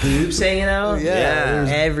 Yeah. boobs hanging out. Yeah, there's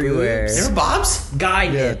everywhere. boobs. Remember Bob's? Guy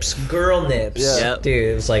nips, girl nips. Yeah. Yep. Dude,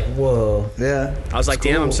 it was like, whoa. Yeah. I was like, It's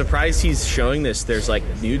damn, I'm cool. surprised he's showing this. There's like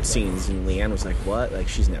nude scenes, and Leanne was like, what? Like,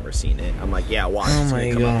 she's never seen it. I'm like, yeah, watch. Oh It's my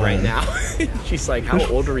gonna come up God. right now. She's like, how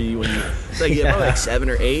old were you when you? It's like, yeah, probably like 7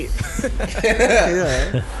 or 8.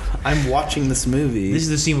 Yeah. I'm watching this movie. This is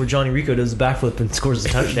the scene where Johnny Rico does the backflip and scores a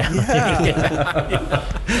touchdown.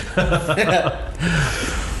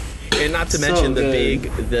 And not to So mention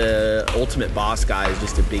good. the ultimate boss guy is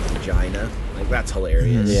just a big vagina. Like, that's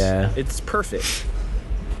hilarious. Yeah. It's perfect.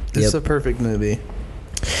 This is Yep. a perfect movie.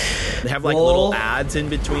 They have like Well- little ads in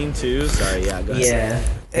between too. Sorry, yeah, go ahead. Yeah.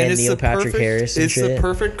 And it's Neil the Patrick perfect, Harris and It's shit. the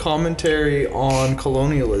perfect commentary on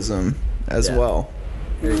colonialism as Yeah. well.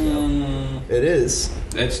 There you go. It is.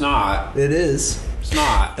 It's not. It is. It's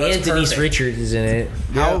not. That's and Denise perfect. Richards is in it.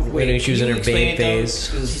 How- When she was in her babe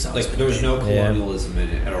phase. Like, there's no colonialism in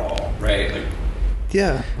it at all, right? Like,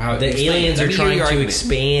 Yeah. how The explain- aliens let are me hear trying your to argument.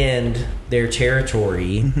 expand their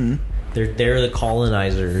territory. Mm-hmm. They're the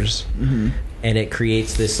colonizers, and it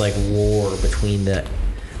creates this like war between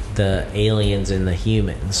the aliens and the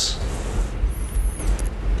humans.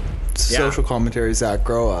 Yeah. Social commentaries that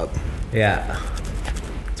grow up. Yeah,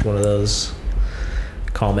 it's one of those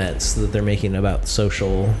comments that they're making about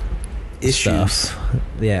social Issues. stuff.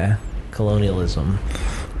 Yeah, colonialism.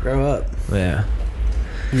 Grow up. Yeah.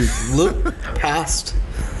 Look past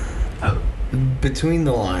between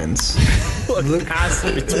the lines. Look past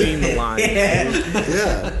between the lines.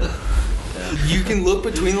 Yeah. You can look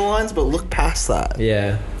between the lines, but look past that.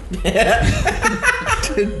 Yeah.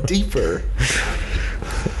 Deeper.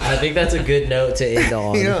 I think that's a good note to end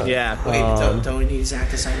on. Yeah. Yeah. Wait, don't we need Zach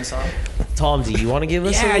to sign us off? Tom, do you want to give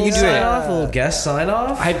us Yeah, a little you do sign it. off, a little guest sign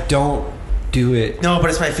off? I don't do it. No, but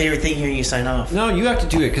it's my favorite thing hearing you sign off. No, you have to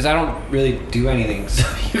do it because I don't really do anything. So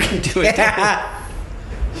you can do it.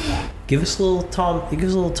 Give us a little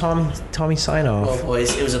Tommy sign off. Well,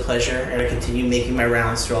 boys, it was a pleasure, and I continue making my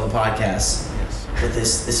rounds through all the podcasts. But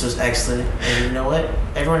this was excellent, and you know what?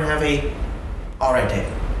 Everyone have a all right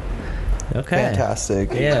day. Okay.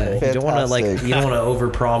 Fantastic. Yeah, you don't want to Fantastic. you don't want to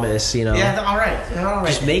overpromise, you know. Yeah, all right, all right.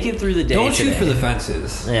 Just make it through the day. Don't shoot today. for the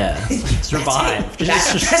fences. Yeah. Survive.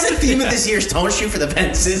 That's the theme of this year's "Don't Shoot for the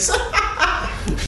Fences."